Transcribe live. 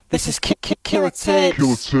This is Killer Tapes.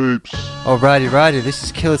 Killer Tapes. Alrighty, this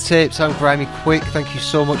is Killer Tapes. I'm Grimy Quick. Thank you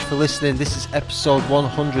so much for listening. This is episode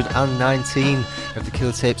 119 of the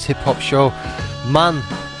Killer Tapes Hip Hop Show. Man,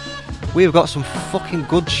 we've got some fucking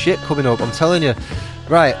good shit coming up, I'm telling you.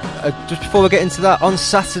 Right, just before we get into that, on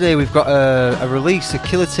Saturday we've got a release, a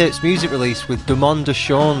Killer Tapes music release with Damon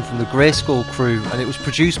Deshawn from the Grayskull crew, and it was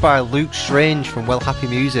produced by Luke Strange from Well Happy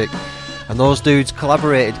Music, and those dudes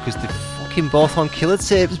collaborated because they're fucking both on Killer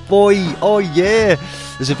Tapes, boy. Oh yeah.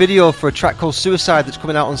 There's a video for a track called Suicide that's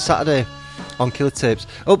coming out on Saturday on Killer Tapes.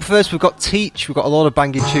 Up first we've got Teach. We've got a lot of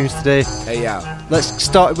banging tunes today. Hey yo, let's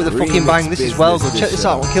start with a fucking bang. This is well good. Check this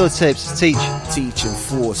out on Killer Tapes. Teach and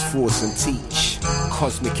force and teach.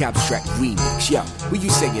 Cosmic abstract remix. Yo, what you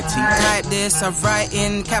saying, Teach? Like this, I write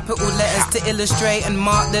in capital letters to illustrate and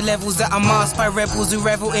mark the levels that are masked by rebels who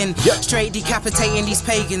revel in. Straight decapitating these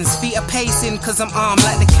pagans. Feet are pacing cause I'm armed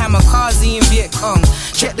like the kamikaze in Viet Cong.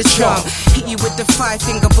 Check the charm. Hit you with the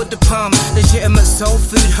 5-finger Buddha palm. Legitimate soul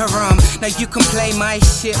food haram. Now you can play my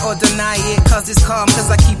shit or deny it cause it's calm, cause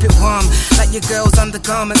I keep it warm like your girl's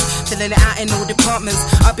undergarments, filling it out in all departments.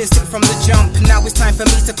 I've been sick from the jump, now it's time for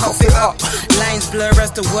me to cough it up. Lines blur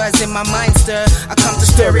as the words in my mind stir. I come to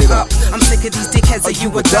stir it up. I'm sick of these dickheads, are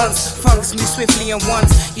you a dunce? Funks move swiftly and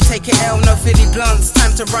once you take it L, no Philly blunts.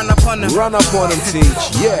 Time to run up on them. Run up on them,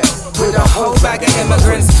 Teach. Yeah. With a whole bag of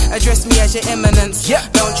immigrants, address me as your eminence.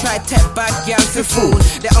 Don't try tap back, y'all to fool.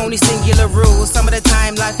 The only singular rule. Some of the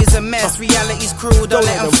time life is a mess. Reality's cruel, don't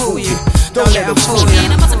let them fool you. Don't let them fool you.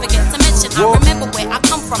 I mustn't forget to mention, I remember where I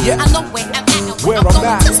come from. I know where I'm at, where I'm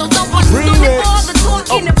going to. So don't bother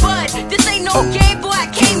talking the bud. This ain't no game, boy, I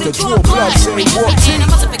came to draw blood. And I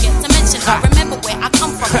mustn't forget to mention, I remember where I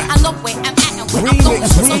come from. I know where I'm at, where I'm going to.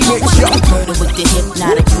 So don't murder with the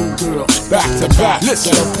hypnotic rude girl. Back to back.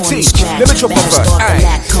 Listen, Teach, let me jump over.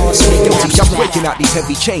 I'm breaking out these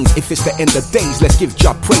heavy chains. If it's the end of days, let's give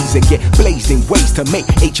job praise and get blazed in ways to make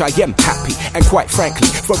HIM happy. And quite frankly,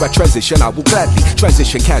 for a transition, I will gladly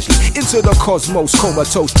transition casually into the cosmos,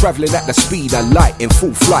 comatose, traveling at the speed of light in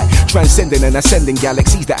full flight, transcending and ascending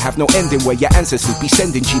galaxies that have no ending, where your ancestors be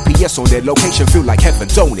sending GPS on their location. Feel like heaven,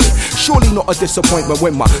 don't it? Surely not a disappointment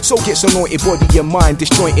when my soul gets anointed, body and mind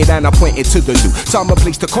disjointed, and I pointed to the new time and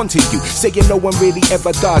place to continue. Saying no one really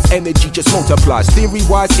ever does, energy just multiplies.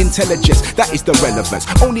 Theory-wise, intelligence, that is the relevance.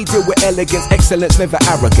 Only deal with elegance, excellence, never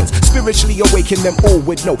arrogance. Spiritually awaken them all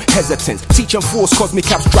with no hesitance. Teach and force, cosmic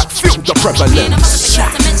abstract, feel the prevalence.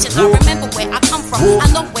 I remember where I come from. I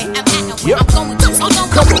know where I'm at, where I'm going to. So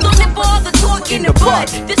don't bother talking the bud.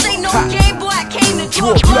 This ain't no game, boy, I came to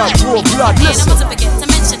draw blood. And I mustn't forget to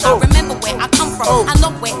mention, I remember where I come from. I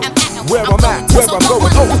know where I'm at, where I'm at, where I'm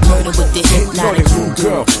going. Murder with the hypnotic rude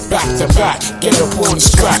girl. Back to back, get up on the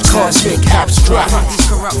scratch. Cosmic abstract. Fuck these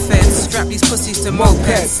corrupt feds, strap these pussies to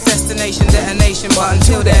mopeds. Destination detonation, but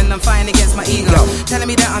until then I'm fighting against my ego, telling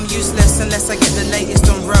me that I'm useless unless I get the latest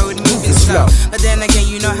on road moving slow. But then again,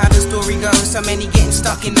 you know how the story goes. So many getting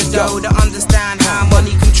stuck in the dough to understand how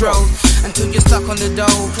money controls. Until you're stuck on the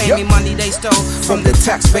dough, claiming money they stole from the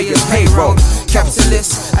taxpayers' payroll.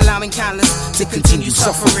 Capitalists allowing countless to continue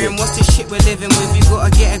suffering. What's this shit we're living with? You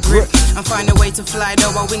gotta get a grip and find a way to fly,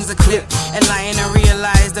 though our wings are clipped. And lying and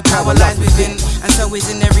realize the power lies within, and so is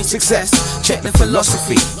in every success. Check the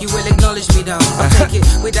philosophy, you will acknowledge me though. I'll take it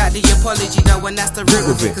without the apology though, and that's the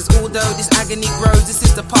root of it. Cause although this agony grows, this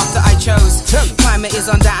is the path that I chose. Climate is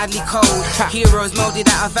undoubtedly cold. Heroes molded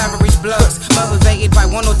out of average blokes, motivated by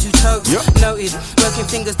one or two tokes. Noted, working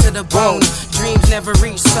fingers to the bone. Dreams never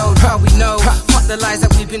reach soul, how we know. Fuck the lies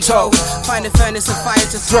that we've been told. Find a furnace of fire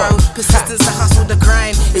to throw. Persistence to hustle the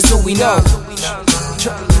grind, it's all we know.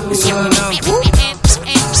 It's all we know.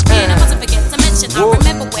 And I mustn't forget to mention, I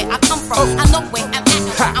remember where I come from. I know where I'm at,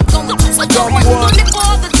 where I'm going to. So don't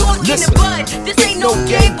bother talking the bud. This ain't no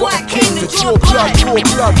game, boy, I came to draw blood.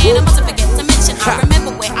 And I mustn't forget to mention, I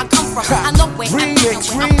remember where I come from. I know where I'm at,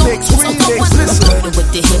 where I'm going to. So don't murder with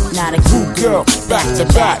the hypnotic rude girl. Back to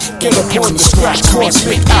back, get up on the scratch.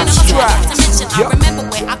 Cosmic abstract. I remember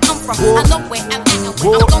where I come from. I know where I'm at,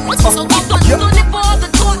 where I'm going to. So don't bother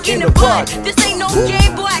talking the bud. This ain't no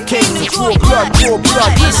game, boy, I came to draw blood. Draw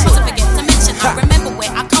blood. And I mustn't forget to mention, I remember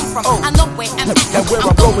where I come from. I know where I'm at, and where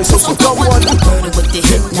I'm going. So don't want to murder with the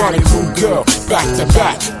hypnotic rude girl. Back to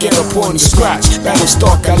back, get up on the scratch.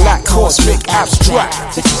 Battlestar Galactic, cosmic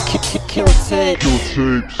abstract. This is Killer Tapes.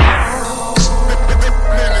 Killer Tapes.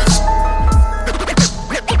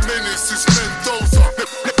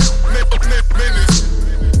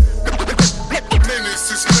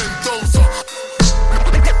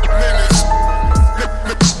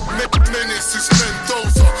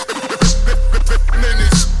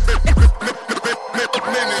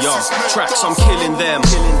 Yo, tracks, I'm killing them.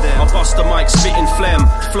 I bust the mic, spitting phlegm,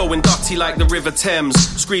 flowing dirty like the River Thames,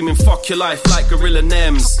 screaming fuck your life like Gorilla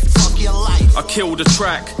Nems. I kill the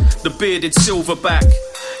track, the bearded silverback.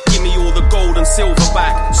 Give me all the gold and silver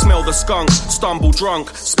back. Smell the skunk, stumble drunk,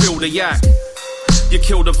 spill the yak. You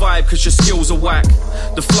kill the vibe cause your skills are whack.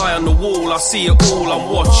 The fly on the wall, I see it all, I'm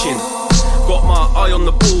watching. Got my eye on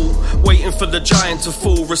the ball, waiting for the giant to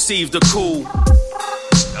fall, receive the call.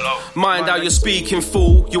 Mind how you're speaking,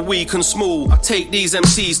 fool, you're weak and small. I take these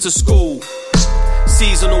MCs to school,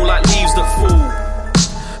 seasonal like leaves that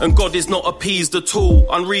fall. And God is not appeased at all,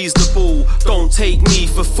 unreasonable. Don't take me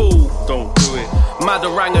for fool, don't do it. Mad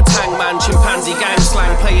orangutan man, chimpanzee gang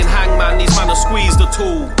slang, playing hangman, these man are squeezed at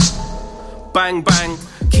all. Bang bang,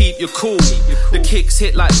 keep your cool. The kicks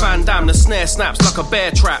hit like Van Damme, the snare snaps like a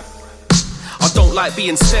bear trap. I don't like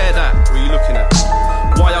being stared at. What are you looking at?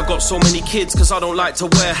 Why I got so many kids? Cause I don't like to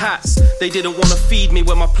wear hats. They didn't wanna feed me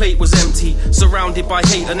when my plate was empty. Surrounded by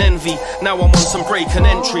hate and envy. Now I'm on some break and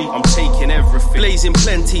entry. I'm taking everything. Blazing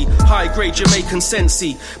plenty, high grade Jamaican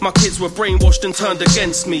sensei. My kids were brainwashed and turned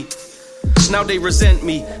against me. Now they resent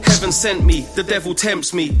me, heaven sent me, the devil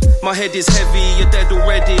tempts me. My head is heavy, you're dead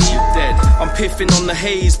already, you're dead. I'm piffing on the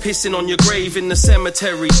haze, pissing on your grave in the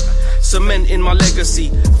cemetery. Cementing my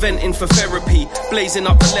legacy, venting for therapy, blazing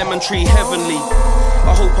up the lemon tree, heavenly.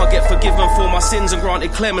 I hope I get forgiven for my sins and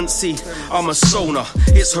granted clemency. I'm a stoner,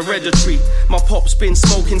 it's hereditary. My pop's been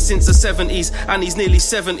smoking since the 70s, and he's nearly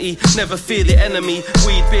 70. Never fear the enemy,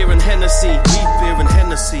 weed, beer and Hennessy. Weed, beer and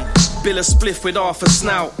Hennessy. Bill a spliff with half a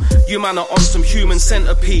snout. You man are on some human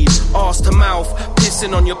centipede, arse to mouth,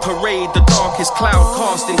 pissing on your parade. The darkest cloud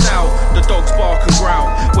casting doubt. The dogs bark and growl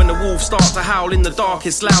when the wolves start to howl in the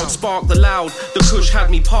darkest loud. Spark the loud, the kush had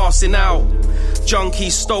me passing out.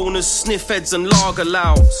 Junkies, stoners, sniff heads and lager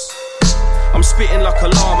louds. I'm spitting like a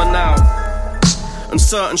llama now, and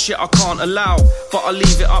certain shit I can't allow, but I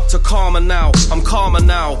leave it up to karma now. I'm calmer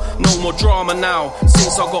now, no more drama now.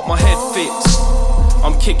 Since I got my head fixed,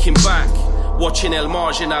 I'm kicking back, watching El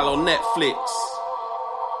Marginal on Netflix.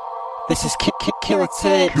 This is Killer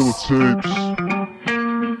Tapes. Killer Tapes.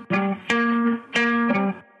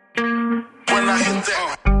 When I hit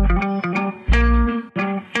that,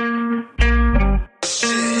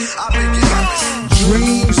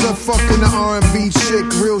 dreams of fucking the R&B chick,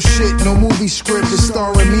 real shit, no movie script, it's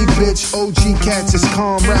starring me, bitch. OG cats is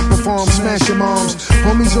calm, rapper farm, smashing moms.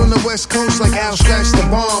 Homies on the west coast like Al scratch the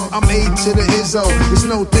bomb. I'm A to the Izzo, it's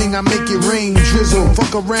no thing, I make it rain, drizzle.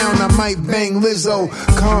 Fuck around, I might bang Lizzo.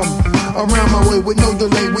 Come around my way with no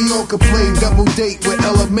delay, we all could play. Double date with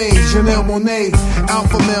Ella May, Janelle Monáe,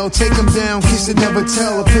 Alpha Male, take them down, kiss it, never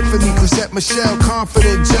tell. Epiphany, Cosette Michelle,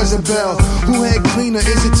 confident Jezebel. Who had cleaner,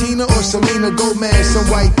 is it Tina or Selena Gomez? Some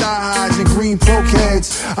white thigh highs and green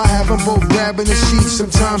pro-cats. I have them both grabbing the sheets,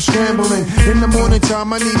 sometimes scrambling. In the morning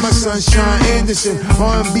time, I need my Sunshine Anderson.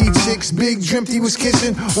 R&B chicks, big Drimpy was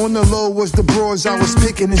kissing. On the low was the broads I was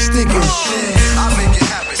picking and sticking. I make it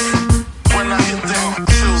happen. When I hit that,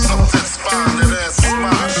 chills up that spine, that ass is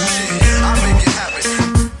mine. Shit, I make it happen.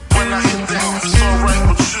 When I hit that, it's alright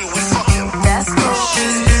with you, we fucking. That's cool.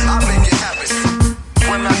 Shit, I make it happen.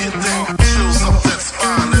 When I hit that, chills up that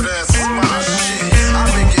spine, that ass is mine. Shit, I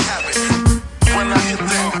make it happen. When I hit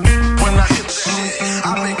that, when I hit that,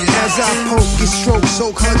 I make it happen. As I poke, get stroked,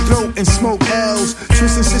 soak her throat and smoke L's.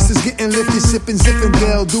 Twisting sisters getting lifted, sipping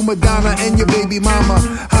Zinfandel. Do Madonna and your baby mama.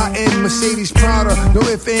 High-end Mercedes Prada. No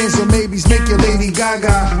ifs, ands, or maybes, make your Lady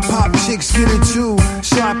Gaga. Pop chicks get it too.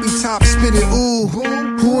 Sloppy top, spit it, ooh.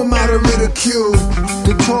 Who am I to ridicule?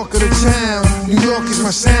 The talk of the town. New York is my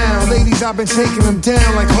sound. Ladies, I've been taking them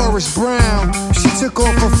down like Horace Brown. She took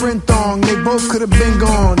off her friend thong. They both could have been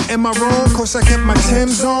gone. Am I wrong? Cause I kept my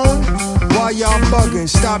Timbs on? Why y'all bugging?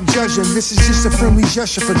 Stop judging. This is just a friendly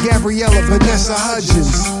gesture for Gabriella Vanessa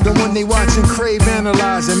Hudgens. The one they watching, crave,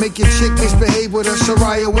 analyzing. Make your chick misbehave with her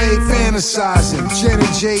Soraya Wade fantasizing.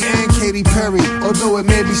 Janet J and Katy Perry. Although it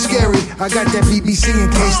may be scary, I got that BBC in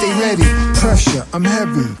case they ready. Pressure, I'm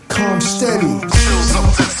heavy, calm, steady. Chills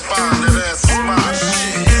up that spine, that ass is mine.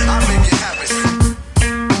 Shit, I make it happen.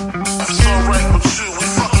 It's alright with you, we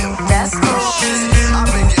fucking. That's cool. Shit, I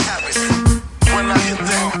make it happen. When I hit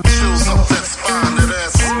that, chills up that spine, that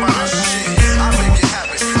ass is mine. Shit, I make it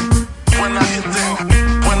happen. When I hit that,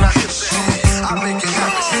 when I hit that, I make it happen.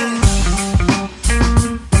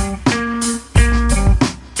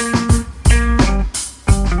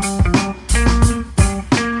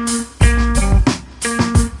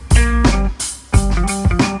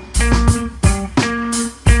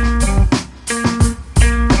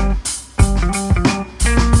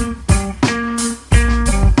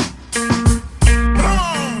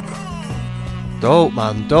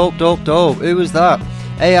 Dope. Who was that?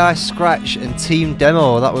 AI Scratch and Team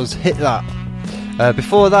Demo. That was Hit That.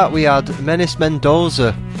 Before that, we had Menace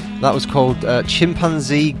Mendoza. That was called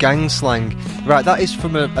Chimpanzee Gang Slang. Right, that is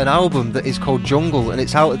from an album that is called Jungle, and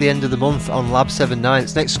it's out at the end of the month on Lab 79.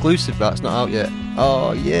 It's an exclusive, that's not out yet.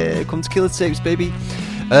 Oh yeah, come to Killer Tapes, baby.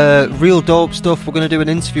 Real dope stuff. We're going to do an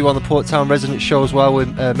interview on the Port Town Resident Show as well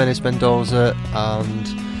with Menace Mendoza,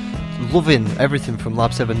 and loving everything from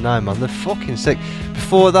Lab 79, man. They're fucking sick.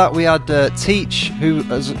 Before that, we had Teach, who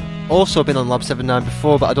has also been on Lab 79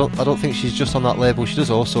 before, but I don't think she's just on that label. She does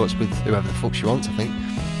all sorts with whoever the fuck she wants, I think.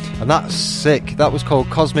 And that's sick. That was called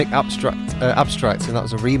Cosmic Abstract, and that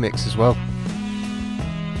was a remix as well.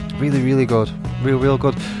 Really, really good. Real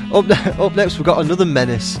good. Up next, we've got another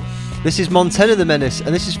Menace. This is Montana the Menace,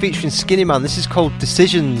 and this is featuring Skinny Man. This is called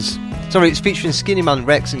Decisions. Sorry, it's featuring Skinny Man,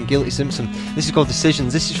 Rex, and Guilty Simpson. This is called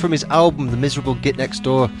Decisions. This is from his album, The Miserable Git Next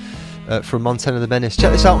Door, from Montana the Menace.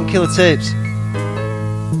 Check this out on Killer Tapes.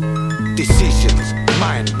 Decisions,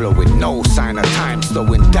 mind-blowing, no sign of time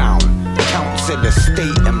slowing down. Counts in the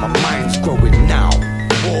state and my mind's growing now.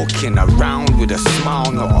 Walking around with a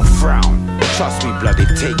smile, not a frown. Trust me, blood, it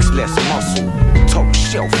takes less muscle. Top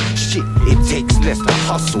shelf, shit, it takes less to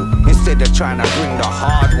hustle. Instead of trying to bring the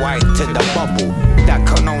hard white to the bubble, that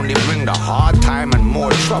can only bring the hard time and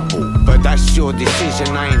more trouble. But that's your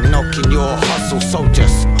decision, I ain't knocking your hustle. So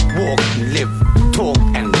just walk, live, talk,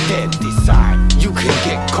 and dead decide. You can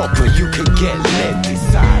get copper, you can get lead,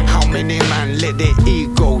 decide. How many man let their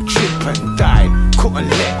ego trip and die? Couldn't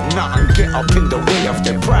let nothing get up in the way of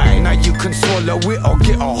their pride. Now you can swallow it or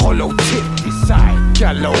get a hollow tip, decide.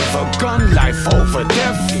 Gal over gun, life over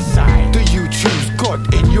death, decide. Do you choose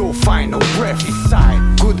God in your final breath,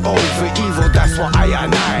 decide. Good over evil, that's what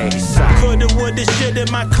I decide. Coulda, woulda,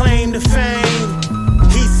 shoulda, my claim to fame.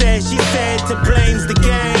 He said, she said, to blame's the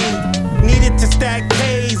game. Needed to stack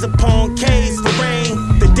K's upon K's for rain.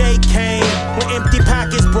 The day came when empty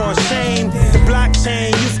pockets brought shame. The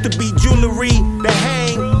blockchain used to be jewelry to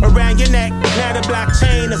hang around your neck. Now the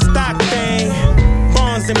blockchain a stock thing.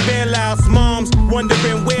 Bonds and bailouts, moms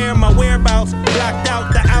wondering where my whereabouts. Blocked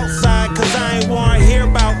out the outside cause I ain't wanna hear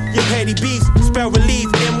about your petty beefs. Spell relief,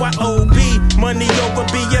 MYOB. Money over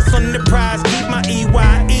BS on the prize. Keep my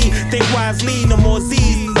EYE. Think wisely, no more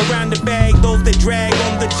Z's around the bag. Those that drag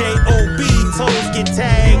on the JOB, toes get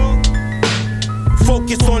tagged.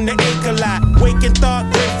 Focus on the acre lot. Waking thought,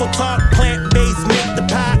 grateful talk. Plant-based, make the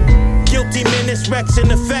pot. Guilty minutes, Rex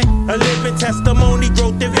in effect. A living testimony,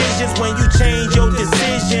 growth divisions when you change your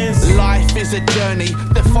decisions. Life is a journey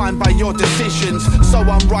defined by your decisions. So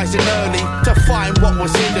I'm rising early to find what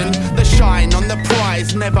was hidden. The shine on the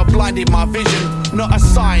prize never blinded my vision. Not a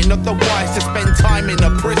sign of the wise to spend time in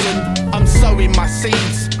a prison. I'm sowing my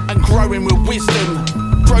seeds and growing with wisdom.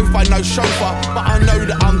 Drove by no chauffeur, but I know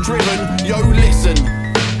that I'm driven. Yo, listen,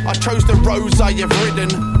 I chose the roads I have ridden.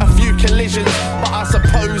 A few collisions, but I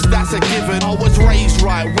suppose that's a given. I was raised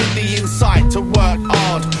right with the insight to work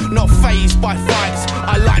hard. Not fazed by fights,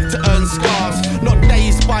 I like to earn scars. Not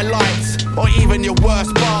dazed by lights, or even your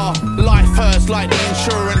worst bar. Life hurts like the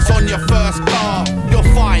insurance on your first car. You'll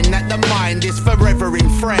find that the mind is forever in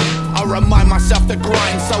fret. I remind myself to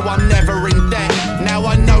grind so I'm never in debt. Now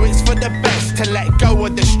I know it's for the best to let go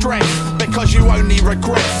of the stress, because you only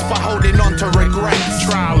regrets by holding on to regrets.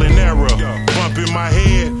 Trial and error, bumping my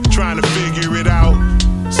head, trying to figure it out.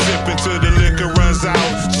 Sipping till the liquor runs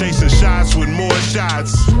out, chasing shots with more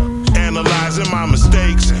shots. Analyzing my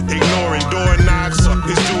mistakes, ignoring door knocks.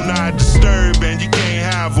 It's do not disturb, and you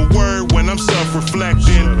can't have a word when I'm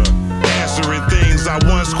self-reflecting. Answering things I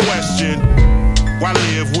once questioned. Why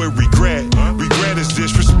live with regret? Regret is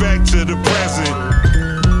disrespect to the present.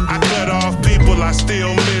 I cut off people I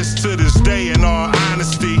still miss to this day, in all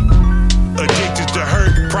honesty. Addicted to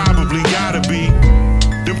hurt, probably gotta be.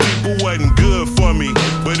 Them people wasn't good for me,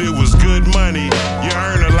 but it was good money. You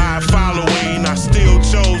earn a lot following, I still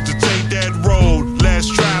chose to take that road less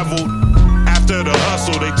traveled. After the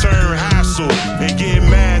hustle, they turn hassle and get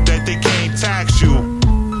mad that they can't tax you.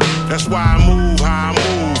 That's why I move how I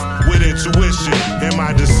move, with intuition in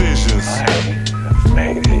my decisions. I have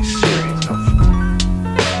made a series of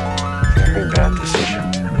very bad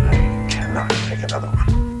decisions, and I cannot make another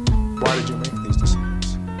one. Why did you make these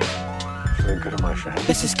decisions? For the good of my family.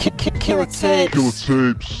 This is Killer Tapes. Killer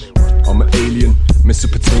Tapes. I'm an alien,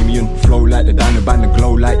 Mesopotamian. Flow like the Dynaband and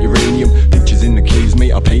glow like uranium. Pictures in the caves,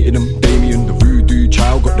 mate, I painted them. Damien, the voodoo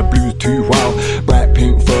child, got the blues too wild. Bright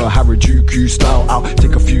pink fur, Harajuku style. I'll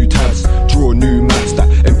take a few tabs, draw new maps. That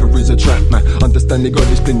emperor's a trap, man. Understand they got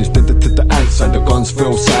this business to the outside. The guns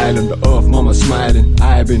fell sad. island, the earth mama smiling.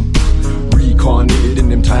 I've been reincarnated in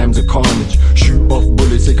them times of carnage. Shoot off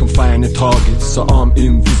bullets, they can find the targets. So I'm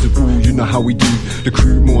invisible, you know how we do. The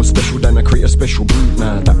crew more special than I create a special breed.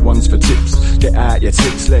 Nah, that one's for tips. Get out your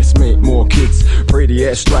tits, let's make more kids. Pray the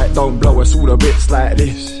airstrike don't blow us all to bits like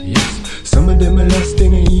this. Yes. Some of them are lost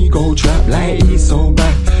in an ego trap, like he's so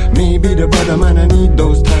bad. Maybe the brother man, I need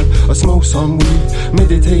those time. I smoke some weed,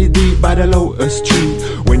 meditate deep by the lotus tree.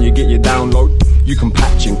 When you get your download, you can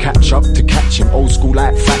patch and catch up to catch him. Old school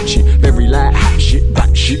like faction, very light hat shit,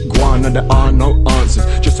 back shit, guana, there are no answers.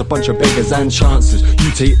 Just a bunch of beggars and chances.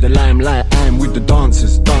 You take the limelight, I'm with the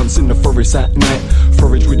dancers. Dance in the forest at night,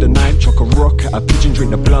 forage with the knife, chuck a rock at a pigeon,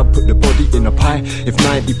 drink the blood, put the body in a pie. If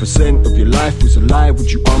 90% of your life was a lie, would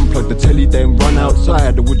you unplug the telly then run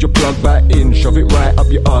outside? Or would you plug back in, shove it right up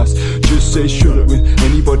your ass? Just say shut when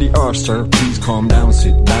anybody asks, sir, please calm down,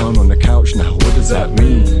 sit down on the couch now. What does that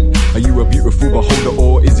mean? Are you a beautiful beholder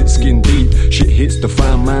or is it skin deep? Shit hits the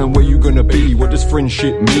fan, man, where you gonna be? What does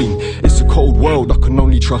friendship mean? It's a cold world, I can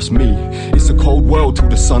only trust me. It's a cold world till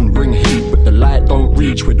the sun bring heat, but the light don't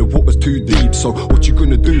reach where the water's too deep. So what you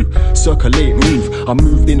gonna do? Circulate, move. I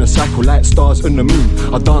move in a cycle like stars and the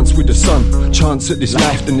moon. I dance with the sun. Chance at this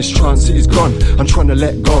life, then this chance it is gone. I'm trying to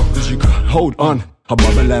let go, cause you can't hold on. I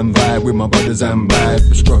bubble and vibe with my brothers and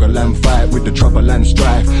vibe. Struggle and fight with the trouble and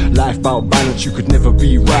strife. Life about balance, you could never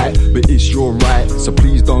be right, but it's your right, so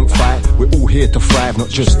please don't fight. We're all here to thrive, not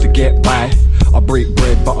just to get by. I break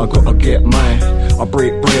bread, but I gotta get mine. I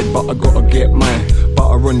break bread, but I gotta get mine.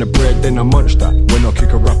 Butter on the bread, then I munch that. When I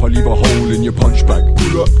kick a rap, I leave a hole in your punch bag.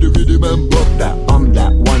 Pull up the rhythm and bop that. I'm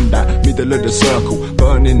that one that, middle of the circle.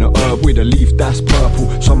 Burning the herb with a leaf that's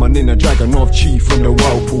purple. Someone in a dragon of chief from the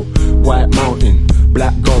whirlpool. White mountain,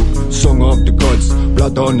 black goat, song of the gods,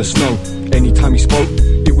 blood on the snow. Anytime he spoke,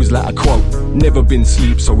 it was like a quote. Never been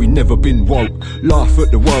sleep, so we never been woke. Laugh at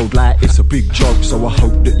the world like it's a big joke. So I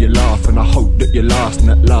hope that you laugh and I hope that you last. And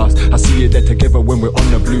at last, I see you there together when we're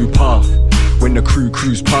on the blue path. When the crew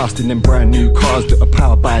cruise past in them brand new cars that are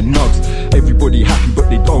powered by nugs. Everybody happy but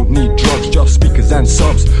they don't need drugs. Just speakers and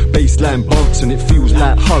subs, bassline bumps and it feels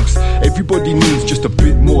like hugs. Everybody needs just a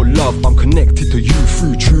bit more love. I'm connected to you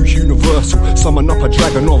through true universal. Summon up a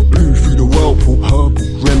dragon of blue through the whirlpool.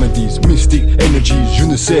 Herbal remedies, mystic energies. Je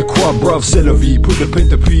ne sais quoi, bruv, c'est la vie. Put the pen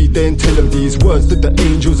to P, then tell them these words that the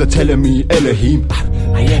angels are telling me. Elohim,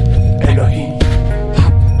 I am Elohim.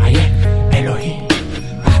 I am Elohim.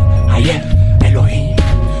 I am Elohim,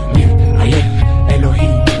 I am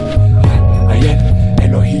Elohim, I am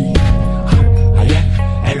Elohim, I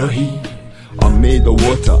am Elohim. I made the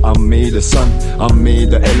water, I made the sun, I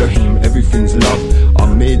made the Elohim, everything's love. I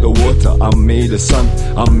made the water, I made the sun,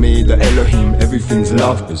 I made the Elohim, everything's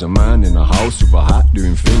love. There's a man in a house with a hat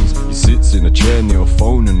doing things. He sits in a chair near a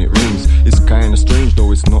phone and it rings. It's kinda strange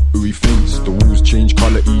though, it's not who he thinks. The walls change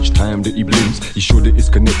colour each time that he blinks. He's sure that it's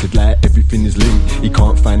connected like everything is linked. He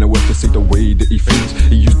can't find a word to say the way that he thinks.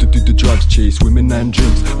 He used to do the drugs, chase women and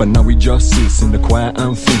drinks, but now he just sits in the quiet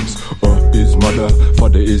and thinks. Earth is mother,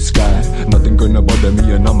 father is sky. Nothing gonna bother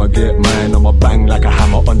me and I'ma get mine. I'ma bang like a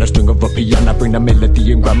hammer on the string of a piano. Bring the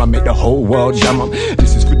melody and grammar, make the whole world jam up.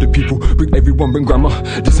 This is for the people, bring everyone, bring grammar.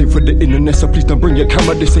 This ain't for the internet, so please don't bring your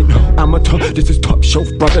camera. This ain't no amateur, this is top shelf,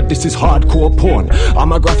 brother. This is hardcore porn.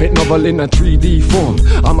 I'm a graphic novel in a 3D form.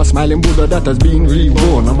 I'm a smiling Buddha that has been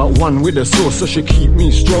reborn. I'm at one with the source, so she keep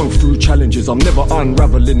me strong through challenges. I'm never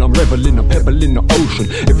unraveling, I'm reveling, a pebble in the ocean.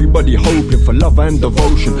 Everybody hoping for love and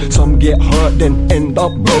devotion. Some get hurt, then end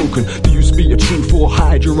up broken. Do you speak your truth or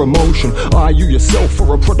hide your emotion? Are you yourself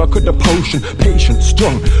or a product of the potion? Patient,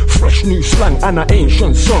 strong, fresh new slang and an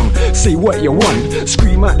ancient song. Say what you want,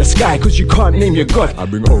 scream at the sky, cause you can't name your god. I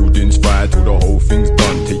bring Odin's fire till the whole thing's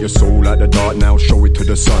done. Take your soul out the dark now, show it to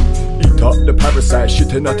the sun. Eat up the parasite,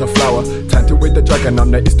 shitting at a flower. Time to wake the dragon up,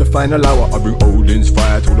 now it's the final hour. I bring Odin's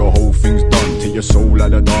fire till the whole thing's done. Take your soul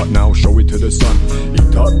out the dark now, show it to the sun.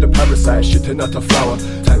 Eat up the parasite, shitting at a flower.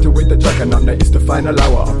 Time to wake the dragon up, now it's the final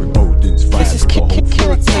hour. I bring Odin's fire till the whole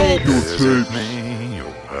thing's done.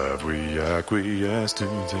 Have we acquiesced to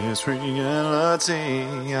this reality?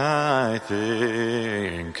 I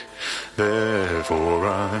think, therefore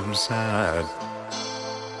I'm sad.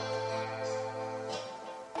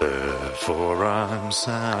 Therefore I'm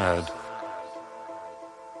sad.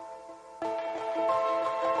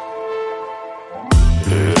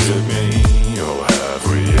 Is it me, or have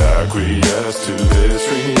we acquiesced to this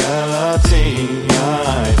reality?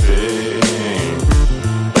 I think,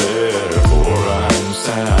 therefore I'm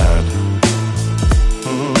sad.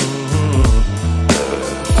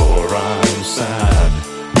 Therefore I'm sad.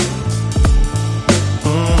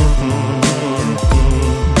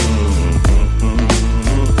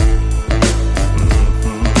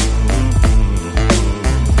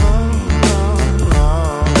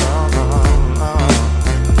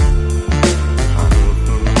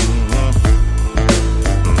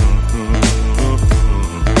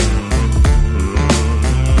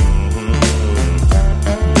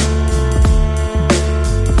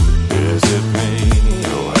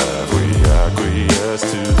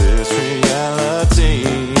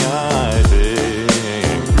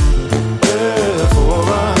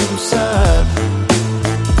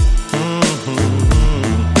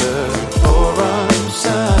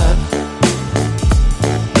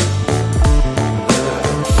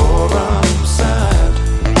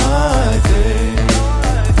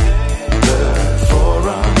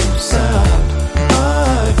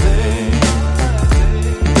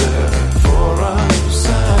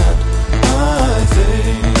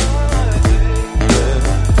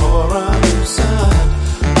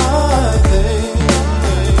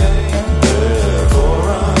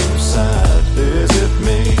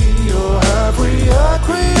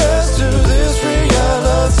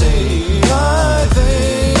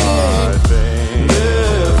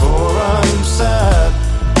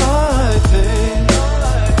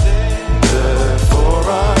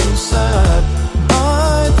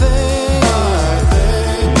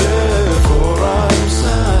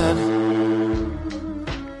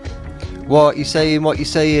 What you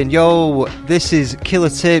saying? Yo, this is Killer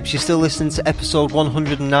Tapes. You're still listening to episode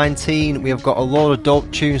 119. We have got a load of dope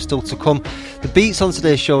tunes still to come. The beats on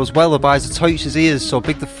today's show as well are by Zatoich's Ears, so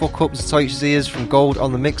big the fuck up Zatoich's Ears from Gold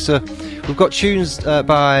on the mixer. We've got tunes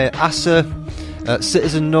by Asa,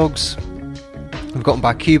 Citizen Nugs. We've got one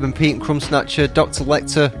by Cuban Pete and Crumb Snatcher, Dr.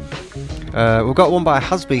 Lecter. We've got one by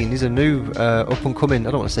Hasbeen. He's a new up and coming.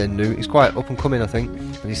 I don't want to say new. He's quite up and coming, I think.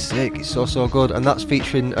 But he's sick. He's so good. And that's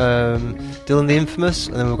featuring Dylan the Infamous.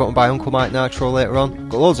 And then we've got one by Uncle Mike Nitro later on.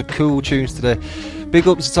 Got loads of cool tunes today. Big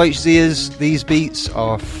up to Zatoich's Ears. These beats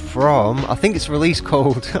are from, I think it's a release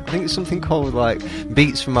called, I think it's something called like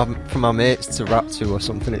Beats from my mates to rap to or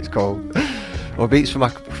something it's called. Or Beats from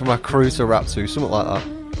my crew to rap to, something like that.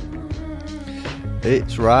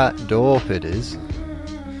 It's right dope, it is.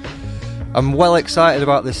 I'm well excited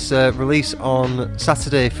about this release on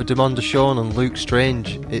Saturday for Demond Deshawn and Luke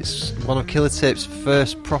Strange. It's one of Killer Tape's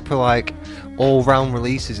first proper like all-round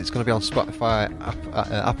releases. It's going to be on Spotify,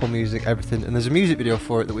 Apple Music, everything. And there's a music video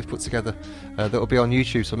for it that we've put together that will be on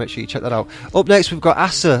YouTube, so make sure you check that out. Up next we've got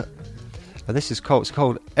Asa, and it's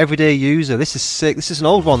called Everyday User. This is sick. This is an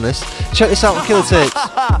old one, this. Check this out on Killer Tapes.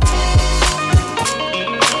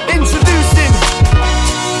 Introducing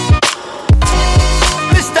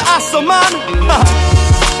Mr. Asa, man.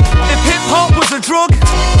 If hip-hop was a drug,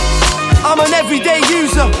 I'm an everyday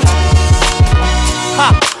user.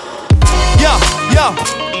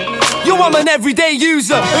 Yo, I'm an everyday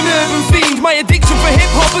user, an urban fiend. My addiction for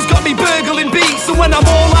hip-hop has got me burgling beats. And when I'm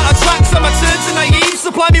all out of tracks, I'm a turn to naive.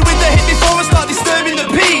 Supply me with the hit before I start disturbing the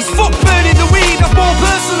peace. Fuck burning the weed, I've more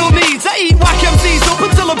personal needs. I eat whack MCs up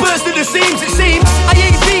until I burst in the seams. It seems I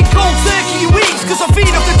ain't beat cold turkey in weeks, cause I feed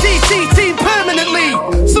off the TT team permanently.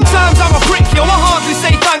 Sometimes I'm a prick, yo, I hardly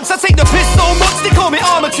say thanks. I take the piss so much, they call me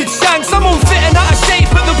Armitage Shanks. I'm unfit and out of shape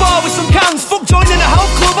at the bar with some cans. Fuck joining a health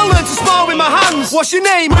club, I learned to spar with my hands. What's your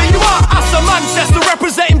name? Where you are? Asa Manchester,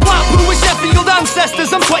 representing Blackpool with Sheffield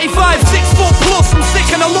ancestors. I'm 25, 6 foot plus, I'm sick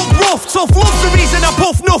and I look rough. Tough love's the reason I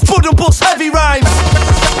puff enough bud and bust heavy rhymes.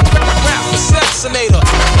 Rap assassinator,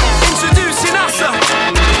 introducing Asa.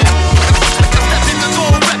 Step in the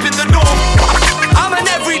door, repping the norm. I'm an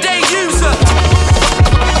everyday user.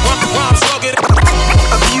 Rhymes rugged,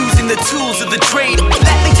 abusing the tools of the trade. Let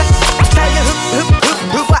me tell you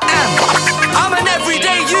who I am. I'm an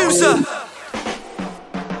everyday user.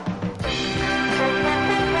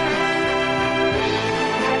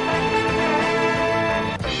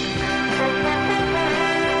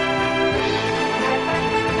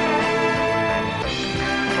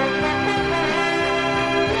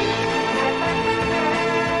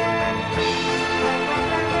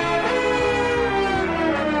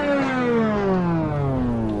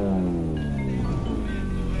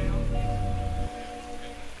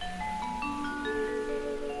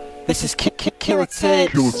 This is Killer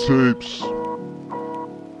Tapes. Killer Tapes.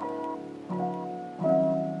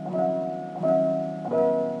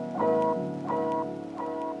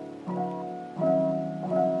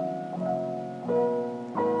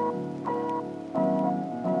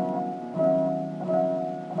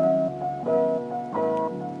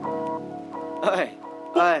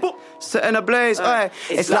 Setting a blaze,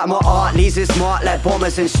 it's like my art leaves it smart like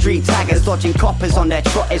bombers and street taggers, dodging coppers on their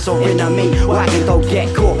trotters or in a meat wagon. Don't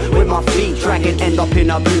get caught with my feet dragging, end up in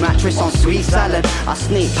a blue mattress on sweet salad. I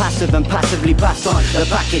sneak passive and passively pass on the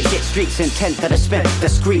package, hit streets intent that I spent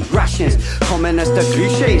discreet rations. Common as the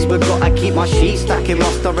cliches, but gotta keep my sheets stacking.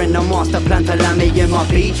 Mastering the master plan to land me in my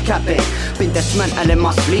beach cabin. Been dismantling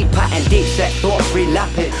my sleep pattern, deep set thoughts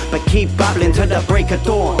relap it, but keep babbling to the break of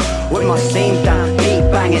dawn. With my same down,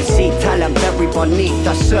 beat banging, see talent buried beneath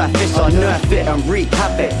the surface. I nerf it and wreak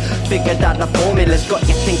havoc. Figured out the formula's got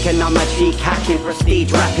you thinking I'm a cheek hacking,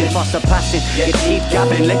 prestige rapping, faster passing. You cheap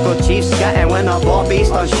gabbing, liquor chief scatting. When I bar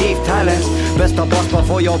beast on sheath talents, best of boss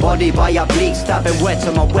before your body by a bleak stabbing. Wet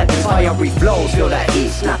to my weapons, fiery flows, feel that heat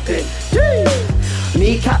snapping.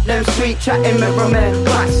 Kneecap them sweet chatting mirror men,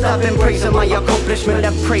 backstabbing, praising my accomplishment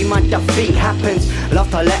and pray my defeat happens. Love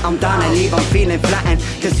to let them down and leave them feeling flattened,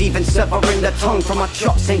 cause even severing the tongue from my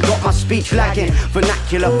chops ain't got my speech lagging.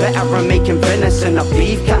 Vernacular veteran making venison of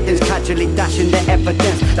beef captains, casually dashing the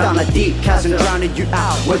evidence down a deep chasm, drowning you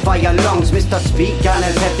out with fire lungs. Mr. Speak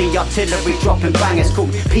Cannons, heavy artillery dropping bangers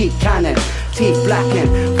called Pete Cannon. Teeth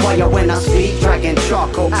blacking, fire when I speak, dragging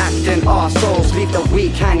charcoal, acting arseholes, leave the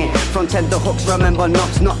weak hanging. From tender hooks, remember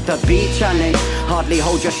knocks, not the beat challenge. Hardly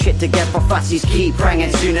hold your shit together, fatsies keep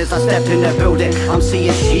pranging. Soon as I step in the building, I'm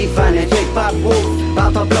seeing she vanish. Big bad wolf,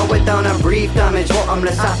 about to blow it down and breathe damage.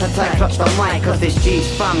 Bottomless appetite, clutch the mic, cause this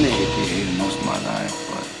G's family. I hated most of my life,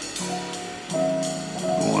 but the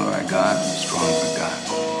older I got, the stronger I got.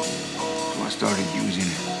 started using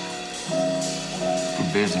it for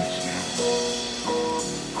business, you know.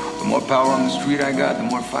 The more power on the street I got, the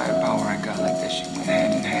more firepower I got. Like that shit went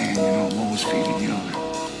hand in hand, you know. One was feeding the other.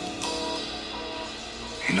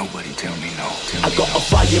 Ain't nobody tell me no. I got a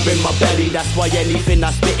fire in my belly, that's why anything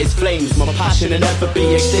I spit is flames. My passion will never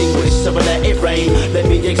be extinguished, so I let it rain. Let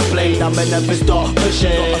me explain, I'ma never start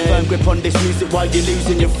pushing. Got a firm grip on this music while you're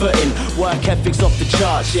losing your footing. Work ethics off the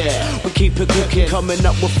charts, yeah. We keep it cooking, coming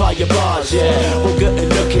up with fire bars, yeah. We're good at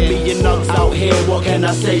looking, me and nugs out here, what can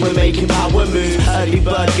I say? We're making power moves. Early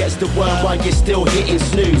bird gets the worm while you're still hitting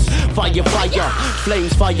snooze. Fire, fire,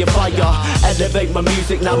 flames, fire, fire. Elevate my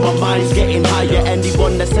music, now my mind's getting higher.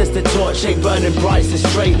 Anyone that says the torch ain't burning bright's a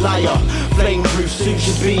straight liar. Flame-proof suit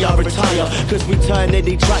should be our attire, cause we turn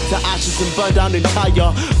any track to ashes and burn down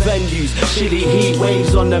entire venues. Shitty heat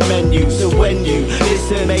waves on the menu, so when you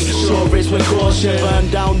listen, make sure it's with caution. Burn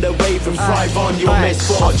down the wave and thrive on your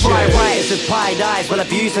misfortune. Bright white with pied eyes, while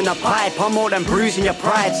abusing a pipe. I'm more than bruising your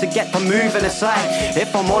pride, so get from moving aside.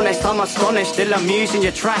 If I'm honest, I'm astonished, still amusing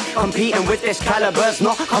your track. Competing with this caliber's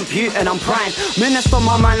not computing, I'm prime. Minister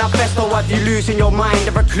my manifesto, have you losing your mind?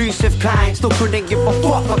 The reclusive kind, still couldn't give a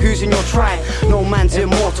fuck for who's in your tribe. No man's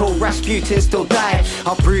immortal, Rasputin still died.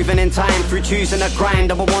 I've proven in time through choosing a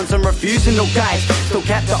grind. Other ones I'm refusing, no guys. Still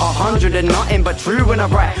kept at 100 and nothing but true when I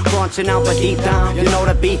write. Branching out but deep down, you know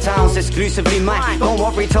the B-Town's exclusively mine. Don't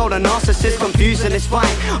worry, told a narcissist, confusing is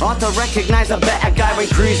fine. Hard to recognize a better guy when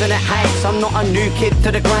cruising at heights. I'm not a new kid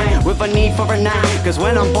to the grind, with a need for a nine. Cause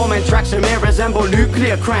when I'm bombing tracks, they may resemble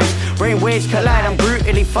nuclear crimes. Brainwaves collide, I'm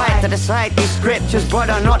brutally fight to decide these scriptures, but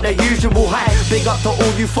are not the usual hype. Big up to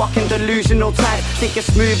all you fucking delusional type. Think you're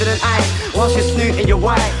smoother than ice, whilst you're snooting your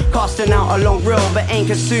wife. Casting out a long reel, but ain't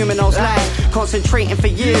consuming those lies. Concentrating for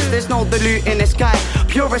years, there's no dilute in this guy.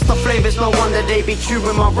 Purest of flavors, no wonder they be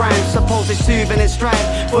chewing my rhymes. Suppose it's soothing and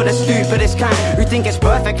strive for the stupidest kind, who think it's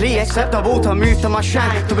perfectly acceptable to move to my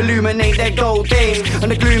shrine, to illuminate their gold days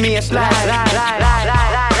and the gloomiest lies.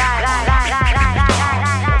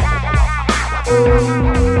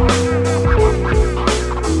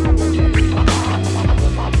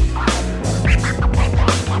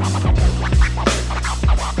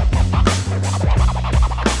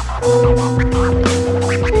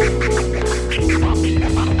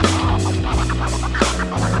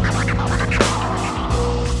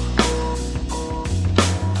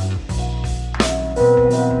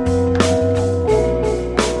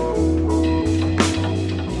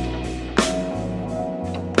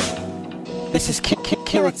 This is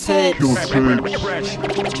Killer Tapes.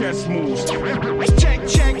 Chess moves. Check,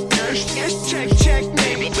 check, yes, check, check,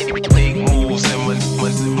 maybe. Big moves and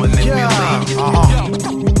manipulate. Yeah,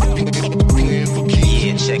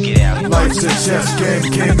 check it out. Life's a chess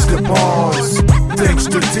game, kings to pawns. Think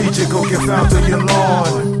strategic or get found on your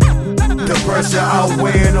lawn. The pressure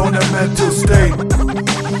outweighing on the mental state.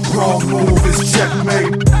 Wrong move is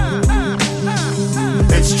checkmate.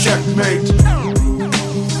 It's checkmate.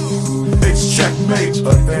 It's checkmate.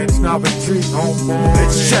 Advance, not retreat, homeboy.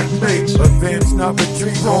 It's checkmate. Advance, not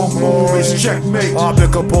retreat, homeboy. It's checkmate. I've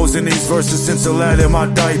been composing these verses since I lad in my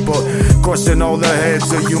diaper. Crushing all the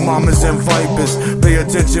heads of you mamas and vipers. Pay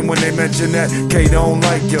attention when they mention that K don't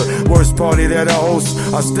like you. Worst party that I host,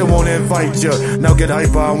 I still won't invite you. Now get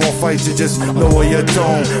hyper, I won't fight you, just lower your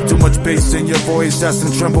tone. Too much bass in your voice, that's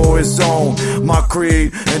some tremble his own. My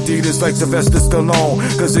creed, indeed, is like Sylvester Stallone.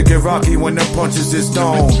 Cause it get rocky when the punches is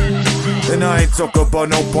thrown. And I ain't talk about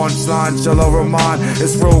no punchline, shall I remind?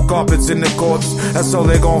 It's road carpets in the courts, that's all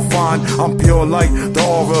they gon' find. I'm pure light, the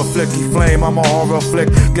aura flicky flame, I'm a horror flick.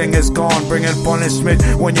 Gang is gone, bringing punishment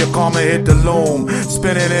when your karma hit the loom.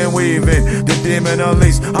 Spinning and weaving, the demon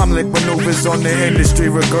unleashed. I'm lick maneuvers on the industry,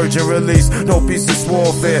 regurgin release. No peace, it's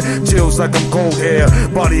warfare, chills like I'm cold air.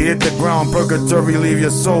 Body hit the ground, purgatory, leave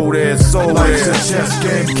your soul there, soul life's there. Life's a chess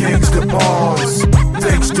game, kings to pawns.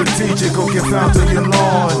 Think strategic or get found on your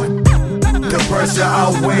lawn. The pressure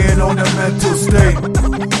outweighing on the mental state.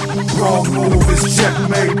 Wrong move is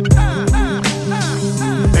checkmate.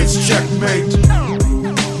 It's checkmate.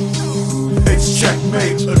 It's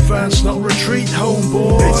checkmate. Advance, not retreat,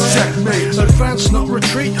 homeboy. It's checkmate. Advance, not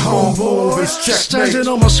retreat, homeboy. It's checkmate. Standing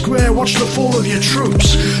on my square, watch the fall of your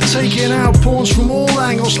troops. Taking out pawns from all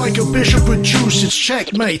angles like a bishop with juice. It's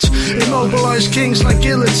checkmate. Immobilized kings like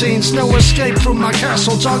guillotines. No escape from my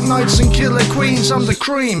castle. Dark knights and killer queens. I'm the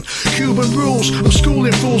cream. Cuban rules. I'm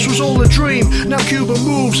schooling fools. Was all a dream. Now Cuba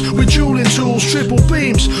moves with dueling tools. Triple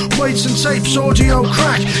beams. Weights and tapes. Audio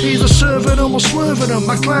crack. Either serving them or swerving them.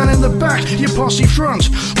 My clan in the back. Your posse front,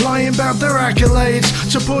 lying about their accolades.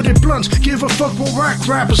 To put it blunt, give a fuck what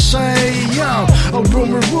rappers say. out. I'll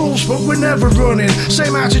run with rules, but we're never running.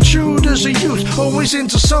 Same attitude as a youth, always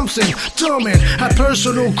into something. Dumbing, had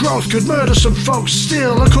personal growth, could murder some folks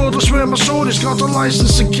still. A cordless where my sword has got the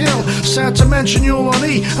license to kill. Sad to mention you're on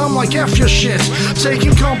E, I'm like F your shit.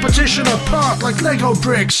 Taking competition apart like Lego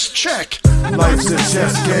bricks. Check. Life's a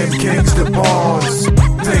chess game, kings to pawns.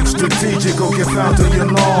 Think strategic or get found on your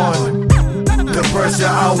lawn. The pressure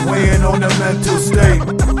outweighing on the mental state.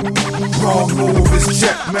 Wrong move is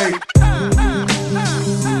checkmate.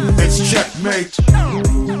 It's checkmate.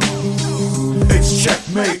 It's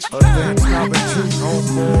checkmate.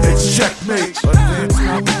 It's checkmate.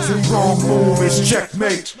 Wrong move is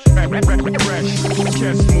checkmate.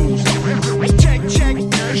 Chess moves. Check, check,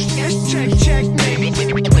 yes, check, check, maybe.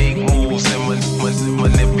 Big moves and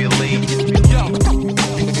manipulate.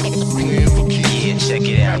 Yeah, check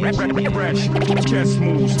it out. Chess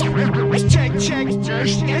moves. Check, check,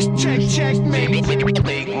 yes, check, check, maybe.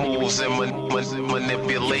 Big moves and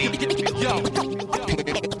manipulate.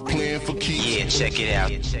 Yeah, check it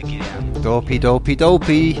out. Dopey, dopey,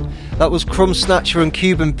 dopey. That was Crumb Snatcher and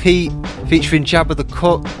Cuban Pete featuring Jabba the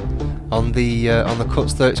Cut on the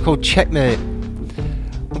cuts there. It's called Checkmate.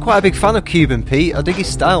 I'm quite a big fan of Cuban Pete. I dig his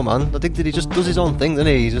style, man. I dig that he just does his own thing, doesn't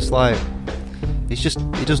he? He just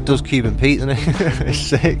does Cuban Pete, doesn't he? It's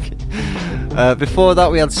sick. Before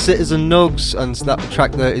that we had Citizen Nugs, and that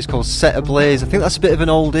track there is called Set Ablaze. I think that's a bit of an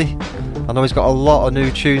oldie. I know he's got a lot of new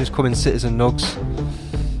tunes coming, Citizen Nugs.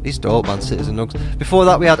 He's dope, man, Citizen Nugs. Before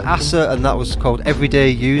that we had Asa, and that was called Everyday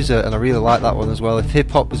User, and I really like that one as well. If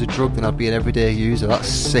hip-hop was a drug, then I'd be an everyday user. That's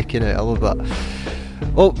sick, innit? I love that.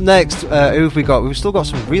 Up next, who have we got? We've still got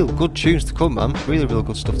some real good tunes to come, man. Really, real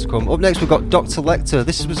good stuff to come. Up next we've got Dr. Lecter.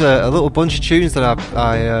 This was a little bunch of tunes that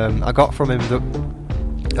I got from him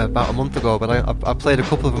about a month ago, but I played a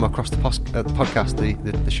couple of them across the podcast,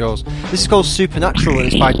 the shows. This is called Supernatural, and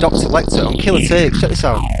it's by Dr. Lecter on Killer Tapes. Check this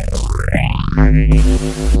out.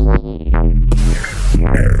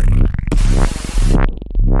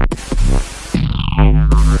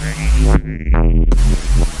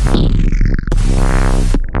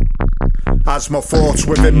 As my thoughts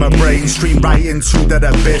within my brain stream right into that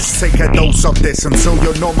abyss. Take a dose of this until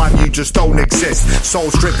you're numb and you just don't exist.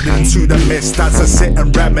 Soul's drifting into the mist as I sit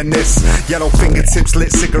and reminisce. Yellow fingertips,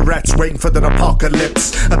 lit cigarettes, waiting for the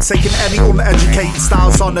apocalypse. I'm taking any uneducated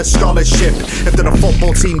styles on a scholarship. If they're a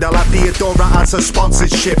football team, they'll have Theodora as a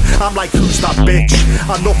sponsorship. I'm like, who's that bitch?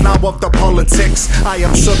 Enough now of the politics. I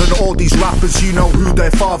am son of all these rappers, you know who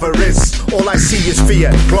their father is. All I see is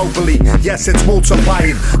fear, globally, yes it's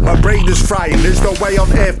multiplying. My brain is frying, there's no way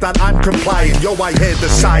on earth that I'm complying. Yo, I hear the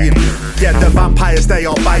sighing. Yeah, the vampires, they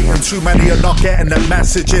are biting. Too many are not getting the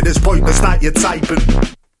message. It is pointless that you're typing.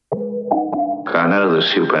 I know the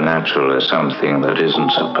supernatural is something that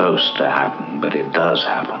isn't supposed to happen, but it does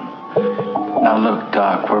happen. Now look,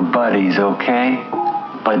 Doc, we're buddies, okay?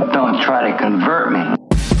 But don't try to convert me.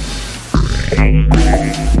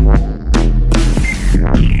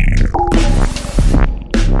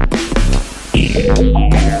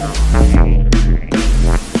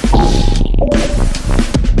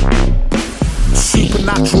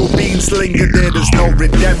 Supernatural beings linger there, there's no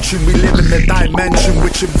redemption. We live in a dimension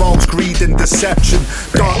which involves greed and deception.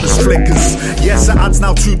 Darkness flickers, yes it adds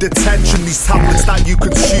now to detention. These tablets that you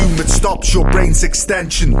consume, it stops your brain's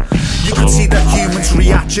extension. You can see that humans'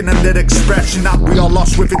 reaction and their expression, that we are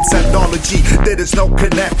lost within technology. There is no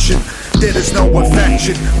connection, there is no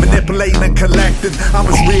affection. Manipulating and collecting, I'm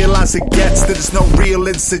as real as it gets. There is no real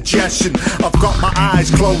in suggestion. I've got my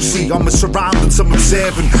eyes closed, see on my surroundings I'm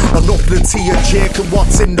observing. I'm up the tea and chicken,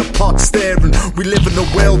 what's in the pot staring. We live in a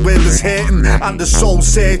world where there's hating and the soul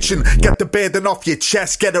searching. Get the burden off your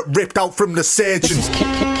chest, get it ripped out from the surgeon. This is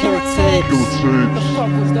Killer Tapes. What the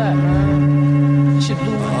fuck was that, man? Shit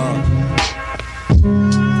blew my head.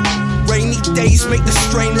 Rainy days make the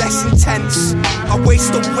strain less intense. I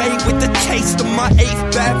waste away with the taste of my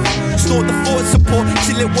 8th bev. Stored the forward support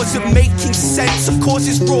till it wasn't making sense. Of course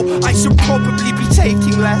it's raw, I should probably be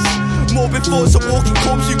taking less. Morbid thoughts of walking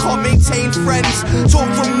corpse who can't maintain friends.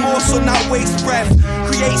 Talk remorse on that waste breath.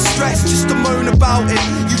 Create stress just to moan about it.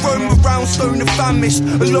 You roam around stone and famished.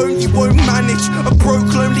 Alone you won't manage. A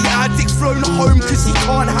broke lonely addict flown home cause he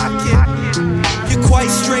can't hack it. You're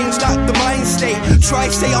quite strange, like the mind state. Try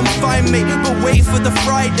say I'm fine mate, but wait for the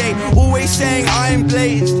Friday. Always saying I'm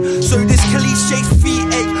blazed, so this cliche feet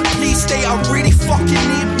ache. Please stay, I really fucking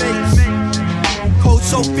need mates. Cold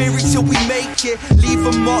soul theory till we make it. Leave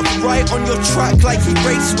a mark right on your track like he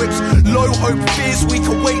race whips. Low hope fears we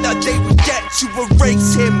can wait that day we get to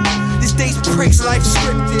erase him. This day's pricks life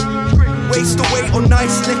scripted. Waste away on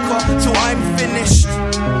nice liquor till I'm finished.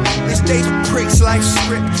 This day's pricks life life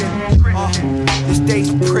scripted. This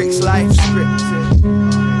day's pricks, life scripted.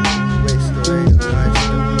 Waste away the life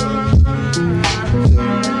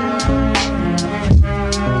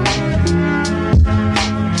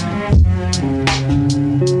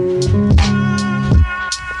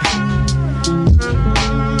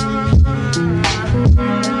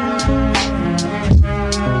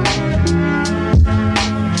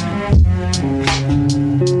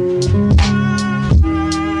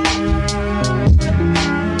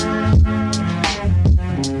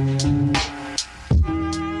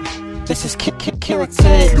This is Killer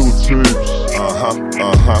Tapes.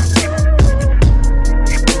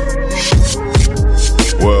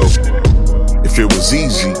 Well, if it was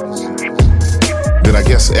easy, then I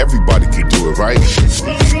guess everybody could do it, right?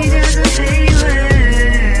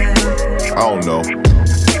 I don't know.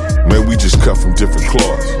 Maybe we just cut from different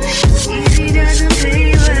cloths.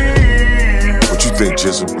 What you think,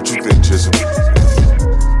 Jism? What you think, Jism?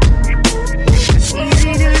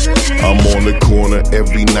 I'm on the corner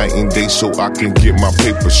every night and day so I can get my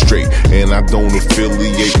paper straight. And I don't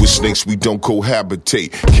affiliate with snakes, we don't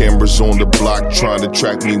cohabitate. Cameras on the block trying to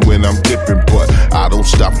track me when I'm dipping, but I don't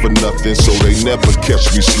stop for nothing so they never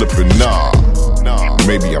catch me slipping. Nah,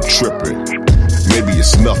 maybe I'm tripping, maybe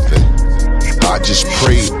it's nothing. I just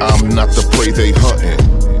pray I'm not the prey they hunting.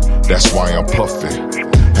 That's why I'm puffing,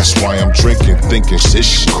 that's why I'm drinking, thinking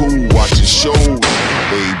shit's cool, watching shows,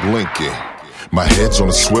 Abe Lincoln. My head's on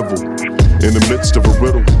a swivel, in the midst of a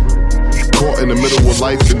riddle. Caught in the middle of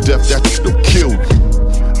life and death, that'll kill you.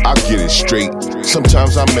 I get it straight,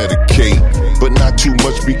 sometimes I medicate, but not too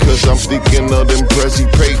much because I'm thinking of them Prezi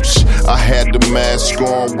papes. I had the mask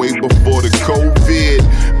on way before the COVID.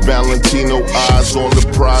 Valentino eyes on the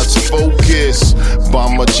prize focus.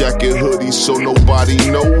 Bomber jacket hoodie so nobody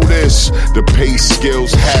notice. The pay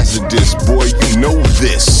scale's hazardous, boy, you know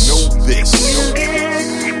this.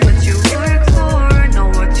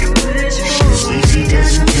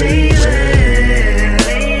 Doesn't pay well.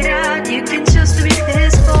 Laid out, you can choose to be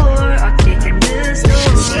pissed for or kicking this door.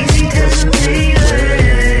 Easy doesn't pay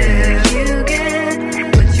well. You get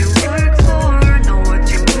what you work for, know what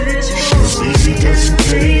you wish for. Easy doesn't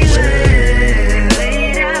pay well.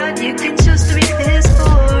 Laid out, you can choose to be pissed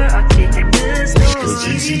for or kicking this door.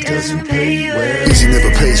 Easy doesn't pay well. Easy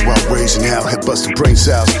never pays while raising hell, head busting brain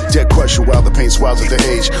cells. Dead question while the pain swells at the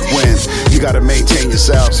age when you gotta maintain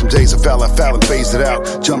yourself. Some days I foul and phased it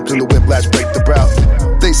out. Jumped in the whiplash, break the bout.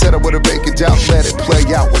 They said I would've make it out, let it play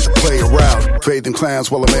out with the play around. Fading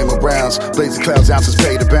clowns while I made my rounds. Blazing clouds, ounces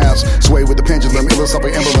pay to bounce. Sway with the pendulum,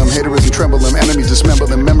 philosophic emblem. Haterism tremble them, enemies dismember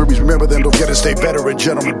them. Memories remember them, don't get it, stay better and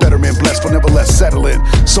gentlemen. Better men blessed, but never less settling.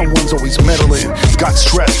 Someone's always meddling. Got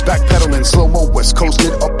stressed, backpedaling. Slow-mo, west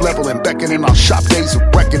coasting, up leveling. Beckoning on sharp days of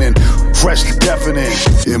reckoning. Fresh to deafening.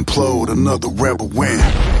 Implode, another rebel win.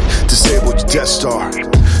 Disabled your Death Star.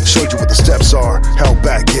 Showed you what the steps are. Held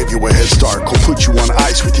back, gave you a head start. Go put you on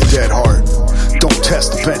ice with your dead heart. Don't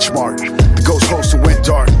test the benchmark. The ghost host went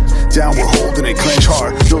dark. Downward holding it, clench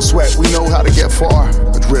hard. No sweat, we know how to get far.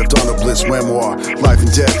 Adrift on a bliss memoir. Life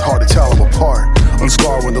and death, hard to tell them apart.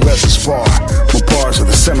 Unscar when the lessons spar. My bars are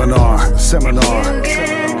the seminar.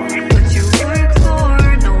 What you work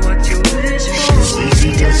for, know what you wish for.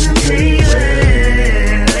 Easy doesn't pay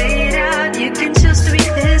well. Laid out, you can choose to be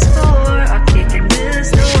pissed for or kicking this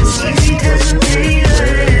door. Easy doesn't pay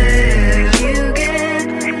well. You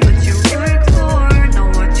get what you work for, know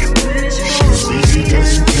what you wish for. Easy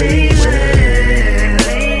doesn't pay well.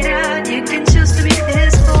 Laid out, you can choose to be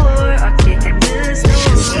pissed for or kicking this door.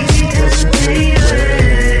 Easy doesn't pay well.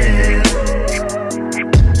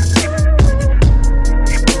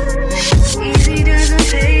 Easy doesn't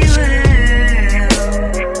pay well.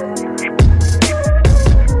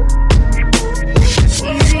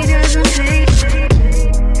 Easy doesn't pay.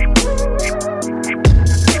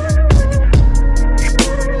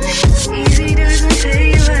 Easy doesn't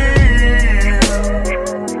pay well.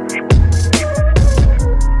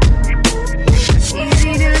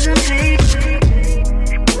 Easy doesn't pay.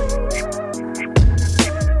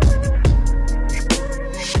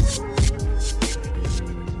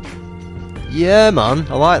 Yeah, man,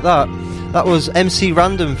 I like that. That was MC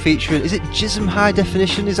Random featuring, is it Jism High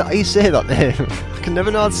Definition? Is that how you say that name? I can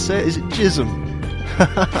never know how to say it. Is it Jism?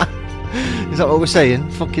 Is that what we're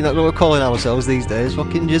saying? Fucking, that's what we're calling ourselves these days.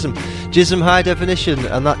 Fucking Jism. Jism High Definition,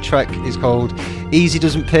 and that track is called Easy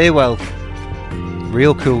Doesn't Pay Well.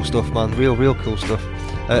 Real cool stuff, man. Real cool stuff.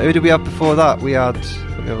 Who did we have before that? We had,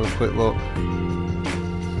 let me have a quick look. I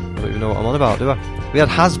don't even know what I'm on about, do I? We had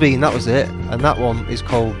Has Been, that was it, and that one is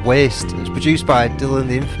called Waste. It's produced by Dylan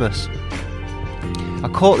the Infamous. I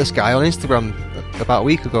caught this guy on Instagram about a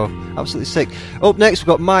week ago. Absolutely sick. Up next, we've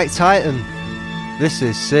got Mike Titan. This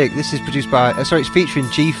is sick. This is produced by... it's featuring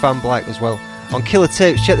G-Fan Black as well. On Killer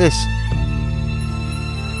Tapes, check this.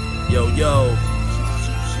 Yo.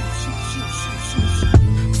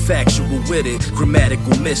 Factual with it,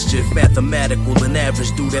 grammatical mischief, mathematical and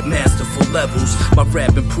average dude at masterful levels. My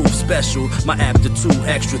rap improved special, my aptitude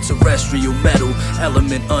extraterrestrial metal,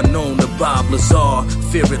 element unknown to Bob Lazar.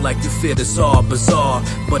 Fear it like you fear this all bizarre,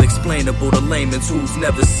 but explainable to laymen who've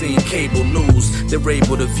never seen cable news. They're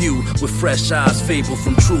able to view with fresh eyes, fable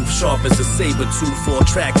from truth, sharp as a saber tooth. 4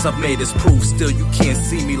 tracks I've made as proof, still you can't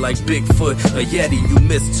see me like Bigfoot, a Yeti. You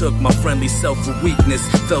mistook my friendly self for weakness,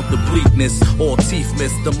 felt the bleakness, all teeth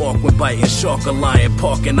missed the mark when biting, shark a lion,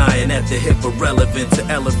 park an iron at the hip, irrelevant to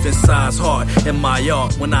elephant size heart. In my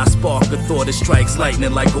art, when I spark a thought, it strikes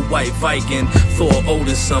lightning like a white Viking. Thor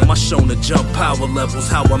Odinson, I shown to jump power levels,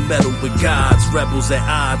 how I meddle with gods, rebels at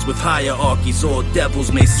odds with hierarchies, all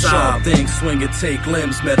devils may sharp things swing and take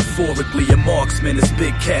limbs, metaphorically. A marksman is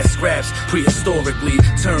big cat scraps, prehistorically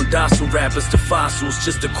turned docile rappers to fossils,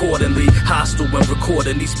 just accordingly hostile when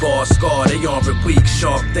recording these bars scarred, they aren't weak.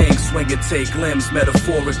 Sharp things swing and take limbs,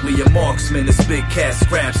 metaphorically. A marksman is big cat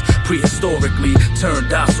scraps, prehistorically turned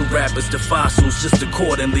docile rappers to fossils, just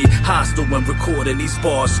accordingly hostile when recording these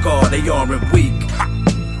bars scarred, they aren't weak.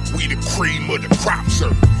 We the cream of the crop,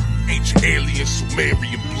 sir. Ancient alien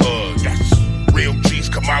Sumerian blood. That's real G's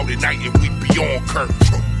come out at night and we beyond curve.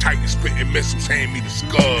 Titan spitting missiles, hand me the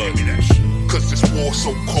scud. Cause this war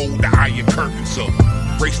so cold, the iron curtains up.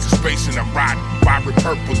 Race to space and I'm riding, vibrant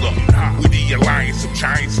purple up. We the alliance of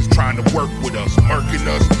giants is trying to work with us, murking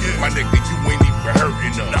us. My nigga, you ain't even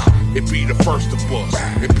hurting us. It be the first of us,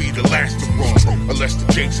 it be the last to run. Unless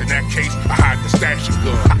the Jake's in that case, I hide the stash of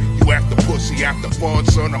gun. You after pussy, after fun,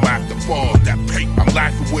 son, I'm after fun. I'm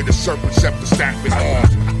laughing with a serpent scepter staff in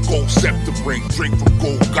arms. Gold scepter ring, drink from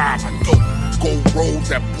gold goblin. Gold rolls,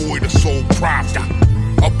 that boy the soul prophet.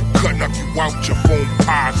 Uppercut, knock you out your phone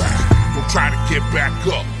positive. Don't try to get back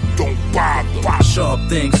up, don't bother. Sharp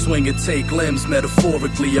things swing and take limbs,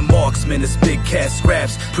 metaphorically. A marksman is big cat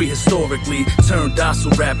scraps, prehistorically turned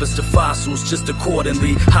docile rappers to fossils, just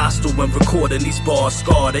accordingly hostile when recording these bars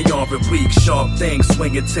scarred, they aren't weak. Sharp things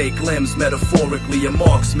swing and take limbs, metaphorically. A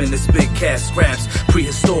marksman is big cat scraps,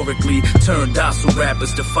 prehistorically turned docile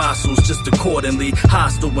rappers to fossils, just accordingly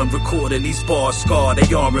hostile when recording these bars scarred,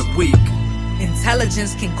 they aren't weak.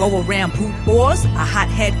 Intelligence can go around brute force. A hot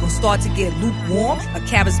head gon' start to get lukewarm. A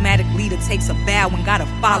charismatic leader takes a bow and gotta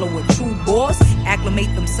follow a true boss.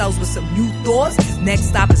 Acclimate themselves with some new thoughts. Next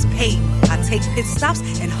stop is pain. I take pit stops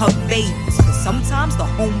and hug babies. Cause sometimes the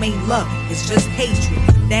homemade love is just hatred.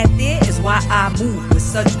 That there is why I move with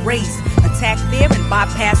such grace. Attack fear and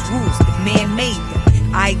bypass rules if man made them.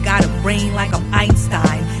 I got a brain like I'm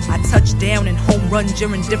Einstein. I touch down and home run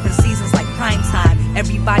during different seasons like prime time.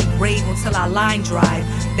 Everybody brave until I line drive.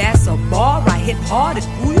 That's a bar, I hit hard and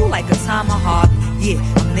through you like a tomahawk. Yeah,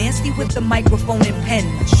 I'm nasty with the microphone and pen.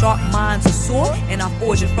 Sharp minds are sore, and I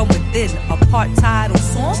forge it from within. Apartheid on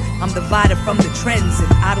songs, I'm divided from the trends.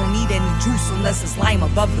 And I don't need any juice unless it's lime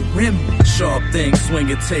above the rim. Sharp things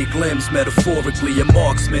swing and take limbs, metaphorically. A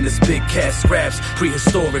marksman is big cat scraps,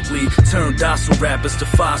 prehistorically turned docile rappers to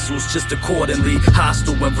fossils, just accordingly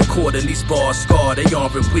hostile when recording these bars scarred, they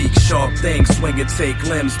aren't weak. Sharp things swing and take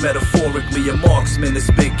limbs, metaphorically. A marksman is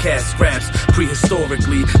big cat scraps,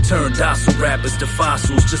 prehistorically turned docile rappers to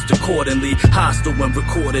fossils, just accordingly hostile when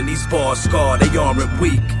recording these bars scarred, they aren't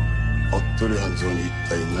weak. 服部半蔵に一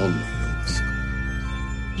体何の用ですか。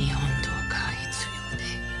日本刀が必要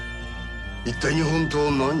で。一体日本刀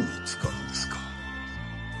を何に使うんですか。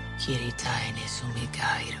切りたいネズミ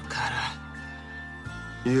がいるから。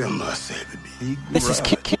You must have a big This is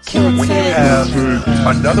Killer When you have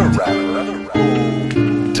another rapper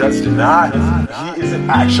who does not, he isn't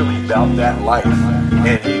actually about that life,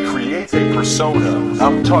 and he creates a persona.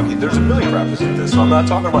 I'm talking, there's a million rappers like this, so I'm not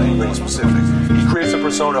talking about anything specific. He creates a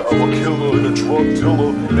persona of a killer and a drug dealer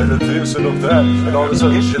and a this and a that and all this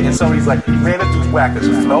other shit. And somebody's like, man, that dude's whack. This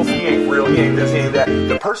is Melf. He ain't real. He ain't this, he ain't that.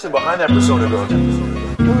 The person behind that persona goes, dude,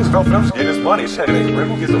 this Melf, I'm just getting his money. It's checking his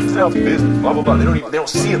who gives a self business, blah, blah, blah. They don't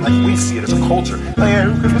see it like we see it as a culture. Like, yeah,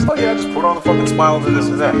 who could yeah, just put on the fucking smile and do this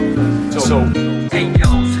and that. So hey yo,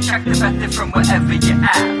 so check the method from wherever you're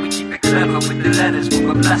at. We keep it clever with the letters, but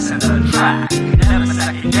we're blessing the track. Never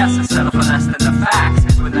second guess and settle for less than the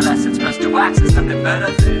facts. With the lessons pressed to wax, there's nothing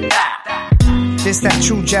better than that. This that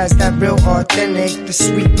true jazz, that real authentic. The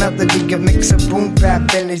sweet melody, a mix of boom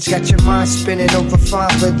bap vintage. Got your mind spinning over fine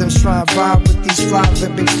rhythms. Try and ride with these fly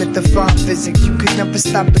lyrics that define physics. You could never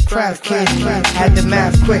stop the craft, kid. Had the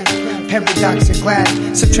math quick, paradox and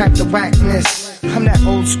glad. Subtract the whackness. I'm that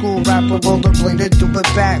old school rapper, rollerblader, doing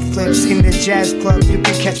backflips. In the jazz club, you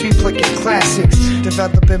can catch me playing classics.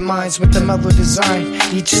 Developing minds with the mellow design.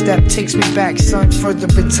 Each step takes me back, son, further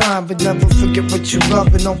in time. But never forget what you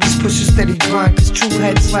love and always push a steady grind. Cause true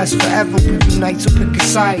heads last forever, we unite, so pick a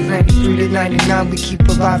side. 93 to 99, we keep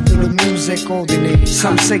alive through the music. Golden age,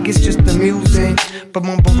 some say it's just the music, but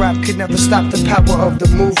mumble rap could never stop the power of the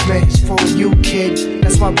movement. It's for you, kid,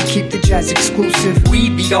 that's why we keep the jazz exclusive. We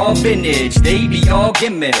be all vintage, they be all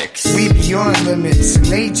gimmicks. We be on limits, and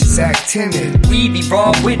they just act timid. We be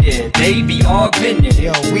raw with it, they be augmented.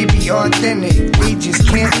 Yo, we be authentic, we just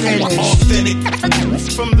can't finish. Authentic,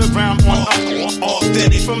 from the ground on up.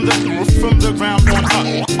 Authentic, from the ground on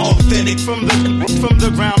up. Authentic, from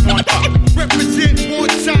the ground on up. Represent one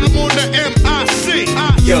time on the MIC.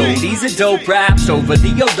 Yo, these are dope raps over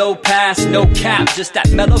the Odo Pass. No cap, just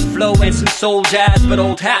that mellow flow and some soul jazz. But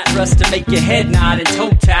old hat for us to make your head nod and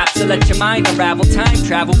toe tap. So let your mind unravel, time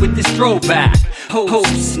travel with this throwback. Oh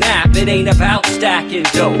snap, it ain't about stacking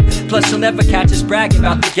dope. Plus you'll never catch us bragging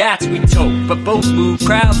about the gats we tote. But both move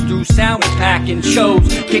crowds through sound and packing shows.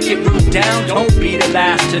 Kick it root down, don't be the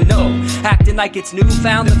last to know. Acting like it's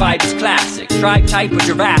newfound, the vibe is classic. Tribe type or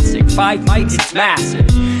Jurassic, 5 mics, it's massive.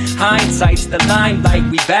 Hindsight's the limelight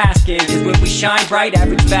we bask in. Cause when we shine bright,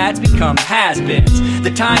 average fads become has-beens.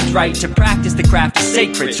 The time's right to practice the craft is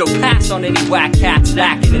sacred. So pass on any whack cats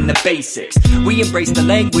lacking in the basics. We embrace the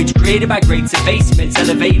language created by greats and basements,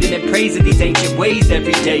 elevating and praising these ancient ways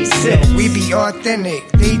every day since. We be authentic,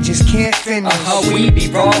 they just can't finish. We be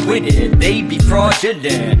raw with it, they be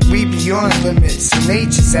fraudulent. We be on limits, and they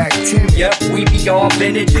just act timid. Yep, we be all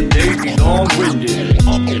vintage and they be long-winded.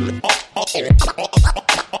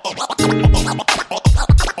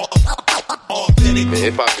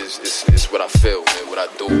 Hip hop is what I feel, man, what I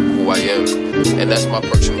do, who I am, and that's my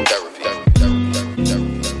personal therapy.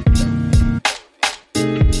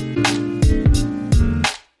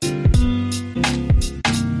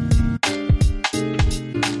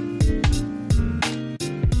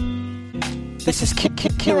 This is Killer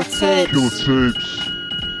Tapes. Killer Tapes.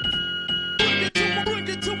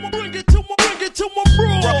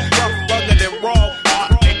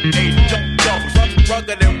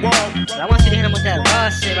 I want you to hit him with that raw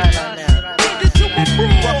shit right about now.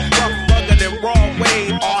 Rugged and raw,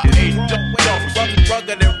 way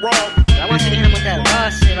rugged and raw. I want you to hit him with that raw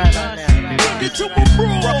shit right about now. Rugged and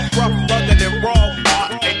raw,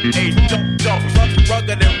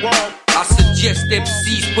 rugged and raw. I suggest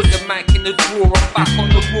MCs put the mic in the drawer. I'm back on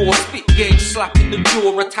the raw, spit game, slapping the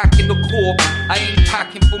jaw, attacking the core. I ain't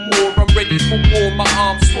packing for more, I'm ready for war. My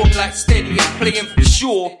arms strong like steady and playing for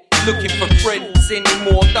sure. Looking for friends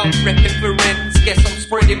anymore, done repping for rents. Guess I'm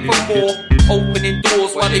spreading for more. Opening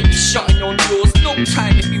doors while they be shutting on yours. No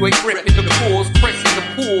time if you ain't repping the cause, pressing the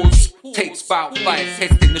pause. Takes about 5,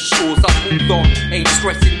 testing the shores. I've moved on, ain't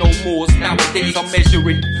stressing no more. Nowadays I'm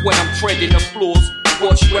measuring when I'm treading the floors.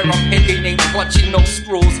 Watch where I'm heading, ain't clutching no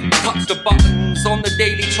straws. Touch the buttons on the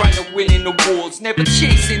daily, trying to win in awards. Never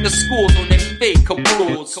chasing the scores on them fake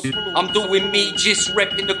applause. I'm doing me, just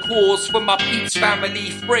repping the cause. For my peeps, family,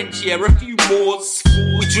 friends, yeah, a few mores.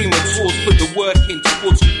 We dream of tours, put the work in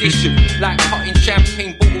towards tradition. Like cutting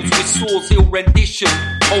champagne bottles with swords, ill rendition.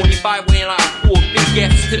 Only by when I afford big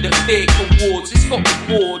F's to the fake awards. It's got me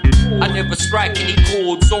bored. I never strike any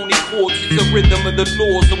chords, only chords is the rhythm of the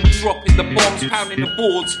laws. And we dropping the bombs, pounding the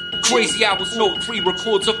boards. Crazy hours, no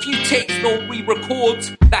pre-records. A few takes, no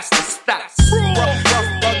re-records. That's the stats.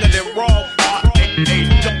 Rugged and raw,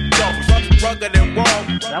 rugged and raw.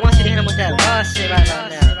 I want you to hit him with that raw shit right about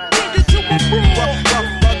now.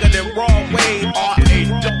 Rugged and raw, way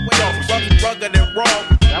rugged and raw.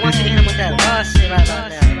 I want you to hit him with that raw shit right about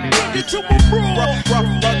now.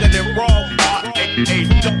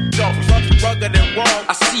 Rugged and raw.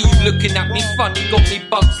 I see you looking at me funny, got me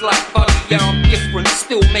bugs like bunny. Yeah, I'm different,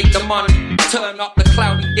 still make the money. Turn up the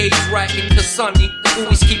cloudy days right into sunny.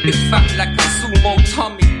 Always keep it fat like a sumo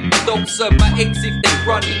tummy. And don't serve my eggs if they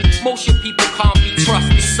runny. Most your people can't be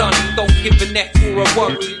trusted, sonny. Don't give a F or a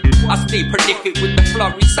worry. I stay prolific with the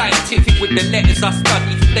flurry, scientific with the letters I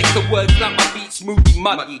study. Flex the words like my beats, smoothie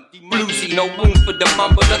muddy. Bluesy, no room for the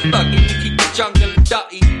mumble, the thugging. You keep the jungle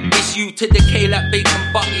dirty. It's you to decay like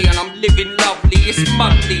bacon butty, and I'm living lovely. It's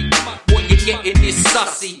monthly. What you getting is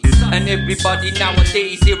sussy. And everybody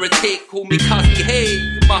nowadays irritate, call me cuzzy. Hey,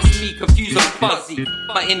 you must be confused and fuzzy.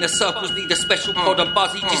 But in the circles need a special pod and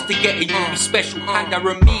buzzy just to get in you be special. Panda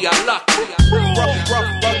and me are lucky.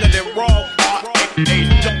 Rugged and raw.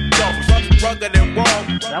 Rugged and raw.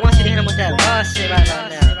 I want you to hit him with that raw shit right about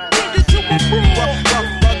now.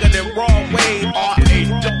 Rugged and raw, way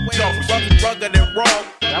rugged and raw.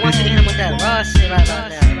 I want you to hit him with that raw shit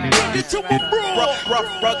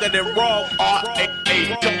Rough, rugged and raw.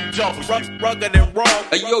 Rugged and raw.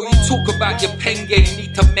 Yo, you talk about your pen game,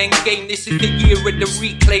 need to men game. This is the year of the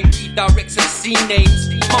reclaim. Redirects and C names.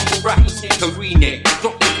 Mumble rappers need to rename.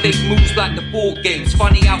 Drop the fake moves like the board games.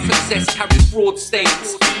 Funny how success carries fraud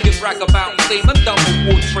stains. You brag about fame and double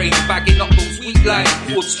war trains. Bagging up those weak lines,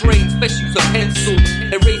 broad strains. Best use a pencil,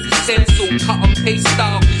 erase the stencil. Cut and paste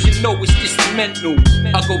style, cause you know it's instrumental.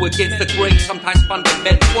 I go against the grain, sometimes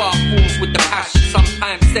fundamental. I falls with the passion,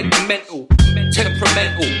 sometimes sentimental.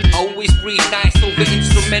 Temperamental, I always breathe nice over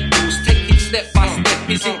instrumentals. Taking step by step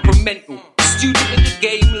is incremental. Student in the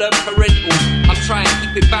game, learn parental. I'm trying to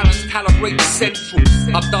keep it balanced, calibrate the central.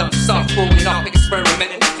 I've done stuff growing up,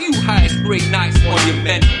 experimenting. Few highest grade nights,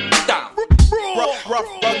 monumental. Down. Rough,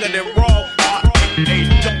 rugged and raw.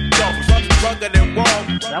 Rugged and raw.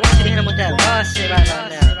 I want you to hit him with that raw shit right about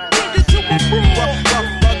now. Rough,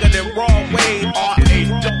 rugged and raw. Wave.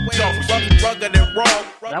 Rugged and raw.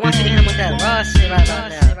 I want you to hit him with that raw shit right about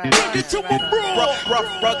now. Rough,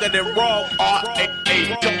 rugged and raw.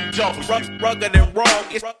 Rugged and raw.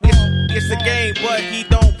 It's a game, but he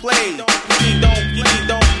don't play. He don't play. He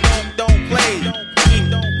don't play.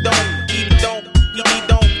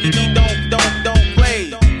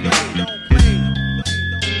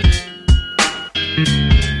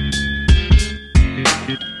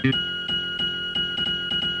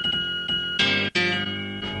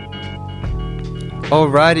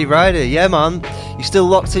 Alrighty, yeah man, you're still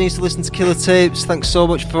locked in, you still listen to Killer Tapes. Thanks so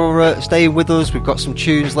much for staying with us. We've got some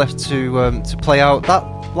tunes left to play out. That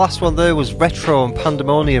last one there was Retro and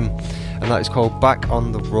Pandemonium, and that is called Back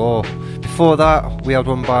on the Raw. Before that we had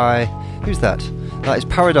one by, who's that? That is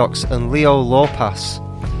Paradox and Leo Lopez,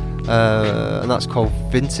 and that's called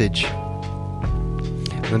Vintage.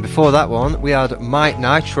 And then before that one we had Mike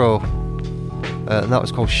Nitro, and that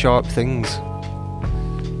was called Sharp Things.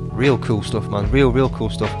 Real cool stuff, man. Real cool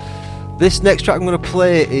stuff. This next track I'm going to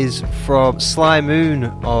play is from Sly Moon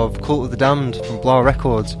of Cult of the Damned from Blah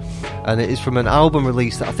Records, and it is from an album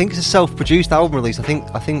release that I think is a self-produced album release. I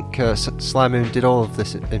think Sly Moon did all of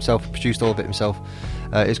this himself, produced all of it himself.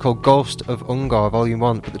 It's called Ghost of Ungar Volume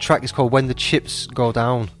 1, but the track is called When the Chips Go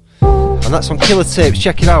Down, and that's on Killer Tapes.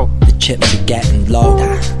 Check it out. The chips are getting low.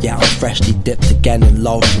 Yeah, I'm freshly dipped again in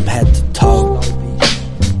low from head to toe.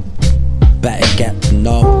 Better get to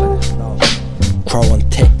know. Crow on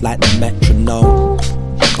tick like the metronome.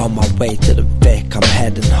 On my way to the Vic, I'm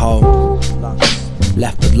heading home.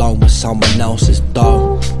 Left alone with someone else's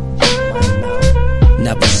dough.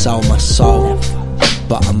 Never sell my soul,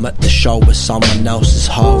 but I'm at the show with someone else's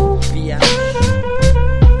hoe.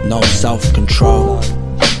 No self-control.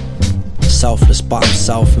 Selfless but I'm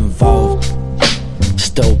self-involved.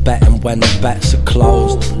 Still betting when the bets are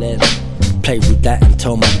closed. Play roulette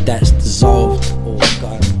until my debt's dissolved.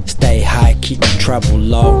 Stay high, keep the treble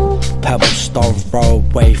low. Pebble stone, throw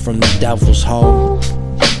away from the devil's home.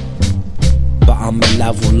 But I'm a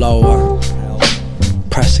level lower.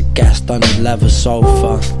 Press a guest on the leather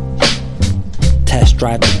sofa. Test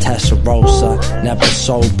drive the Testarossa. Never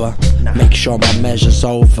sober, make sure my measure's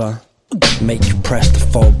over. Make you press the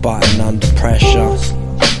full button under pressure.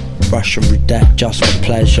 Russian roulette just for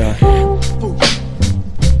pleasure.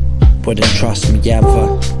 Wouldn't trust me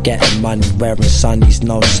ever. Getting money wearing sunnies,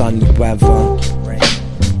 no sunny weather.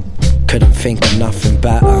 Couldn't think of nothing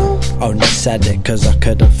better. Only said it cause I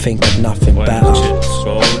couldn't think of nothing better. When the chips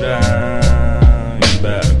go down, you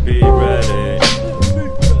better be ready.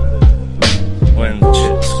 When the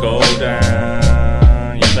chips go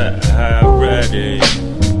down, you better have ready.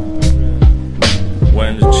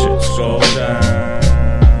 When the chips go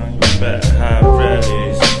down, you better have ready.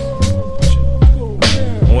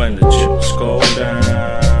 When the chips go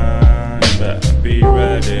down, you better be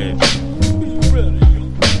ready.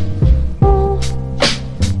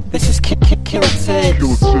 This is Killer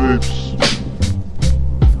Tapes.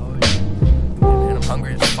 Man, I'm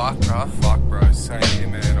hungry as fuck, bro. Fuck, bro. Same here,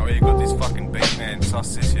 man. Oh, you got this fucking beef, man.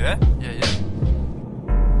 Sauce this, yeah? Yeah.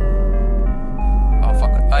 Oh,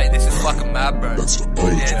 fuck it. Hey, this is fucking mad, bro. That's the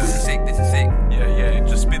beat. Yeah, this is sick. Yeah.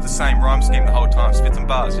 Just spit the same rhyme scheme the whole time. Spit some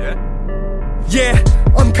bars, yeah? Yeah,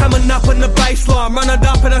 I'm coming up on the baseline, run it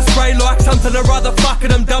up in a spray like something or other.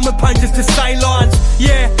 Fucking I'm done with punches to say lines.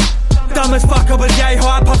 Yeah, dumb as fuck, I was yay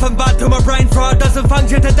high, puffing bud till my brain fried. Doesn't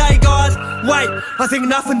function today, guys. Wait, I think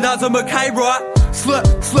nothing does, I'm okay, right?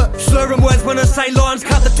 Slurring words when I say lines.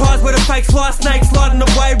 Cut the ties where the fake fly snakes sliding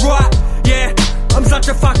away, right? Yeah, I'm such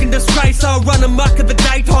a fucking disgrace, I'll run amok at the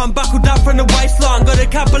daytime. Buckled up from the waistline, got a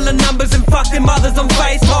couple of numbers and fucking mothers on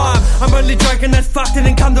FaceTime. I'm only joking, that's fucked, it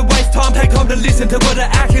and come to waste time. Take time to listen to what I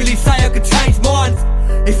actually say, I could change minds.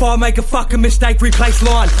 If I make a fucking mistake, replace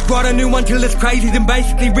line. Write a new one till it's crazy, then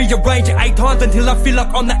basically rearrange it 8 times until I feel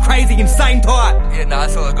like I'm that crazy, insane type. Yeah, nah,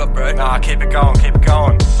 that's all I got, bro. Nah, keep it going, keep it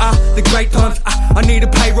going. The great times, I need a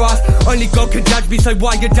pay rise. Only God can judge me, so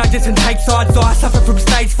why you judge us and take sides? I suffer from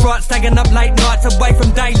stage fright, staying up late nights, away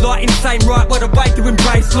from daylight, insane right, what a way to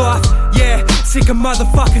embrace life. Yeah, sick of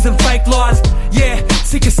motherfuckers and fake lies. Yeah,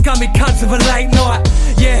 sick of scummy cunts of a late night.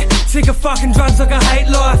 Yeah, sick of fucking drugs like I hate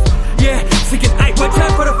life. Yeah, sick of 8, watch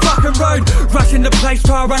out for the fucking road. Rushing the place,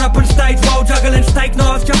 try run up on stage while juggling steak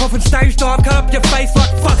knives. Jump off on stage dive, cut up your face like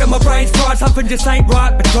fucking my brain's fried. Something just ain't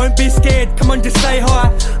right, but don't be scared, come on just say hi.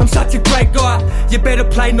 I'm such a great guy, you better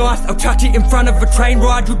play nice. I'll touch it in front of a train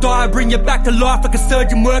ride. You'll die, I'll bring you back to life like a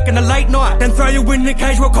surgeon working a late night. Then throw you in the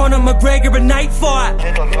cage while Conor McGregor and Nate fight.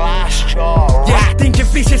 Little glass jaw. Yeah, think you're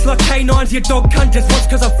vicious like canines. Your dog cunt just once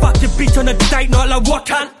cause I fucked your bitch on a date night. Like what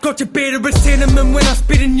cunt? Got your beard of cinnamon when I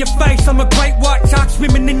spit in your face. I'm a great white shark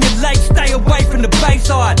swimming in your lake. Stay away from the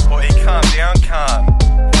bayside. Boy, calm down, calm.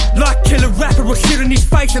 Like kill a rapper or shit in his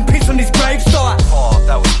face and piss on his gravesite. Oh,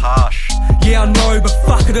 that was harsh. Yeah, I know, but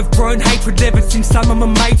fuck it, I've grown hatred ever since some of my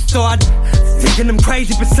mates died. Thinking I'm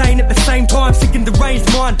crazy, but saying at the same time, sick and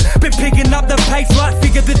deranged mind. Been picking up the pace, like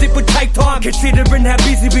figured that it would take time. Considering how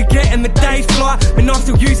busy we get and the days fly, and I'm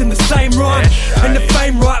still using the same rhyme. And the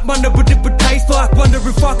fame right, wonder what it would taste like. Wonder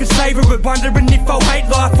if I could savour it, wondering if I'll hate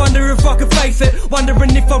life. Wonder if I could face it,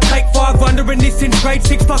 wondering if I'll take 5. Wondering this since grade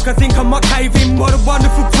 6, fuck I think I might cave in. What a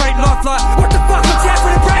wonderful great life, like what the fuck, what's out for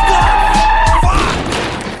the break life?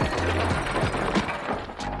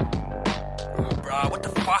 What the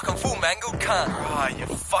fuck? I'm full mangled, cunt. Ah, you're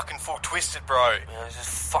fucking full twisted, bro. Yeah,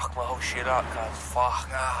 just fuck my whole shit up, cunt. Fuck.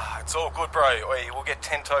 Nah, it's all good, bro. Oi, we'll get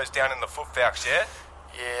 10 toes down in the foot fouch, yeah?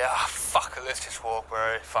 Yeah, fuck it. Let's just walk,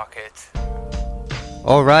 bro. Fuck it.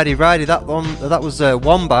 Alrighty, that was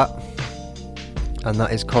Wombat, and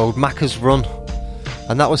that is called Macca's Run.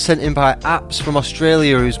 And that was sent in by Apps from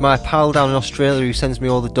Australia, who's my pal down in Australia who sends me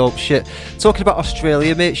all the dope shit. Talking about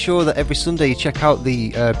Australia, make sure that every Sunday you check out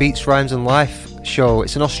the Beats, Rhymes and Life show.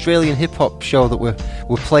 It's an Australian hip-hop show that we're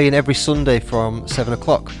playing every Sunday from 7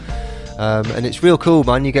 o'clock. And it's real cool,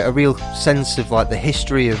 man. You get a real sense of like the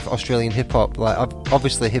history of Australian hip-hop. Like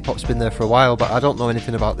obviously hip-hop's been there for a while, but I don't know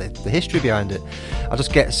anything about the history behind it. I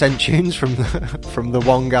just get sent tunes from the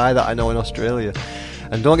one guy that I know in Australia.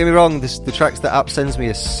 And don't get me wrong, the tracks that App sends me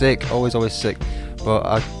are sick, always sick.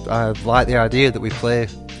 But I like the idea that we play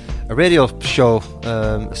a radio show,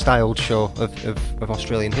 a styled show of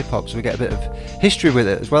Australian hip-hop, so we get a bit of history with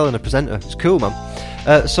it as well, and a presenter. It's cool,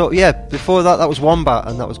 man. So yeah, before that was Wombat,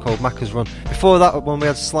 and that was called Macca's Run. Before that one we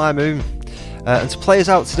had Sly Moon. And to play us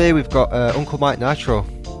out today we've got Uncle Mike Nitro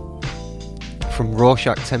from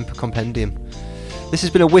Rorschach Temper Compendium. This has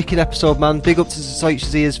been a wicked episode, man. Big up to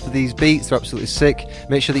Society's Ears for these beats, they're absolutely sick.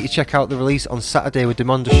 Make sure that you check out the release on Saturday with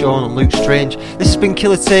Demonda Sean and Luke Strange. This has been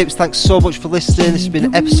Killer Tapes, thanks so much for listening. This has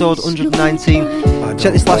been episode 119.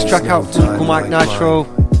 Check this last track out from Uncle Mike Nitro.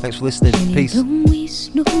 Thanks for listening, peace. I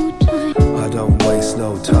don't waste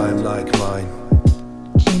no time like mine.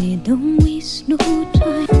 Jenny, don't waste no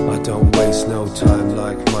time. I don't waste no time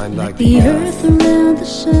like mine, like the earth around the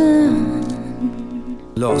sun.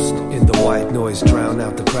 Lost in the white noise, drown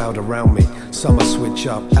out the crowd around me. Summer switch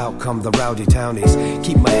up, out come the rowdy townies.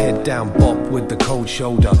 Keep my head down, bop with the cold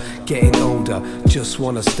shoulder. Getting older, just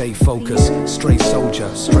wanna stay focused. Straight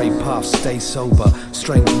soldier, straight path, stay sober.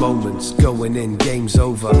 Strange moments, going in, game's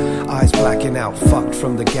over. Eyes blacking out, fucked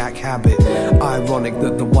from the gack habit. Ironic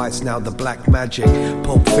that the white's now the black magic.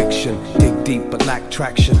 Pulp Fiction, dig deep but lack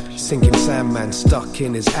traction. Sinking Sandman, stuck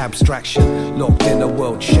in his abstraction. Locked in a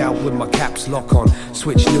world, shout with my caps lock on.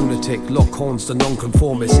 Switch lunatic, lock horns the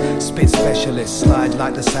non-conformist. Spit specialist, slide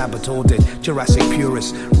like the Saboteur did. Jurassic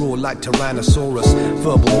purist, roar like Tyrannosaurus.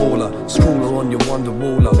 Verbal mauler, scrawler on your Wonder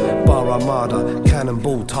Waller. Bar Armada,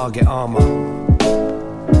 cannonball, target armor.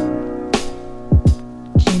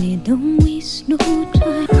 Jenny, don't waste no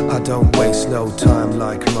time. I don't waste no time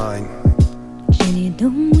like mine. Jenny,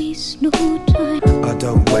 don't waste no time. I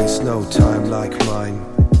don't waste no time like mine.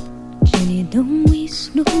 Jenny, don't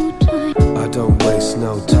waste no time. I don't waste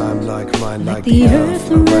no time like mine, like the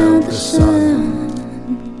earth around the sun.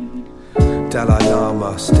 Dalai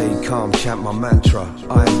Lama, stay calm, chant my mantra.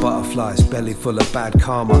 Iron butterflies, belly full of bad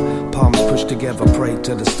karma. Palms pushed together, pray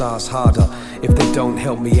to the stars harder. If they don't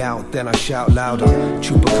help me out, then I shout louder.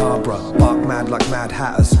 Chupacabra, bark mad like mad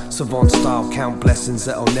hatters. Savant style, count blessings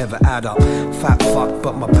that'll never add up. Fat fuck,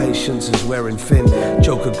 but my patience is wearing thin.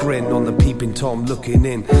 Joker grin on the peeping Tom looking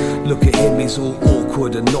in. Look at him, he's all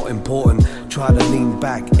awkward and not important. Try to lean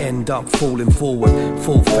back, end up falling forward.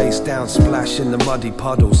 Full face down, splash in the muddy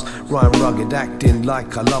puddles. Rhyme rugged, and acting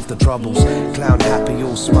like I love the troubles. Clown happy,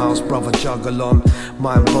 all smiles, brother juggle on.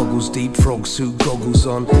 Mind boggles, deep frog suit goggles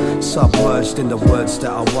on. Submerged in the words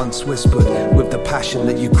that I once whispered, with the passion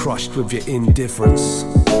that you crushed with your indifference.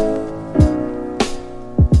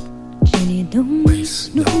 Jenny, don't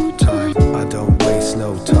waste no time. I don't waste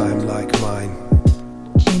no time like mine.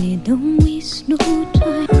 Jenny, don't waste no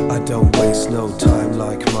time. I don't waste no time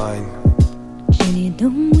like mine. Jenny,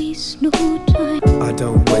 don't waste no time. I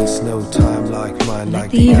don't waste no time like mine.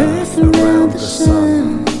 Like the earth around the sun.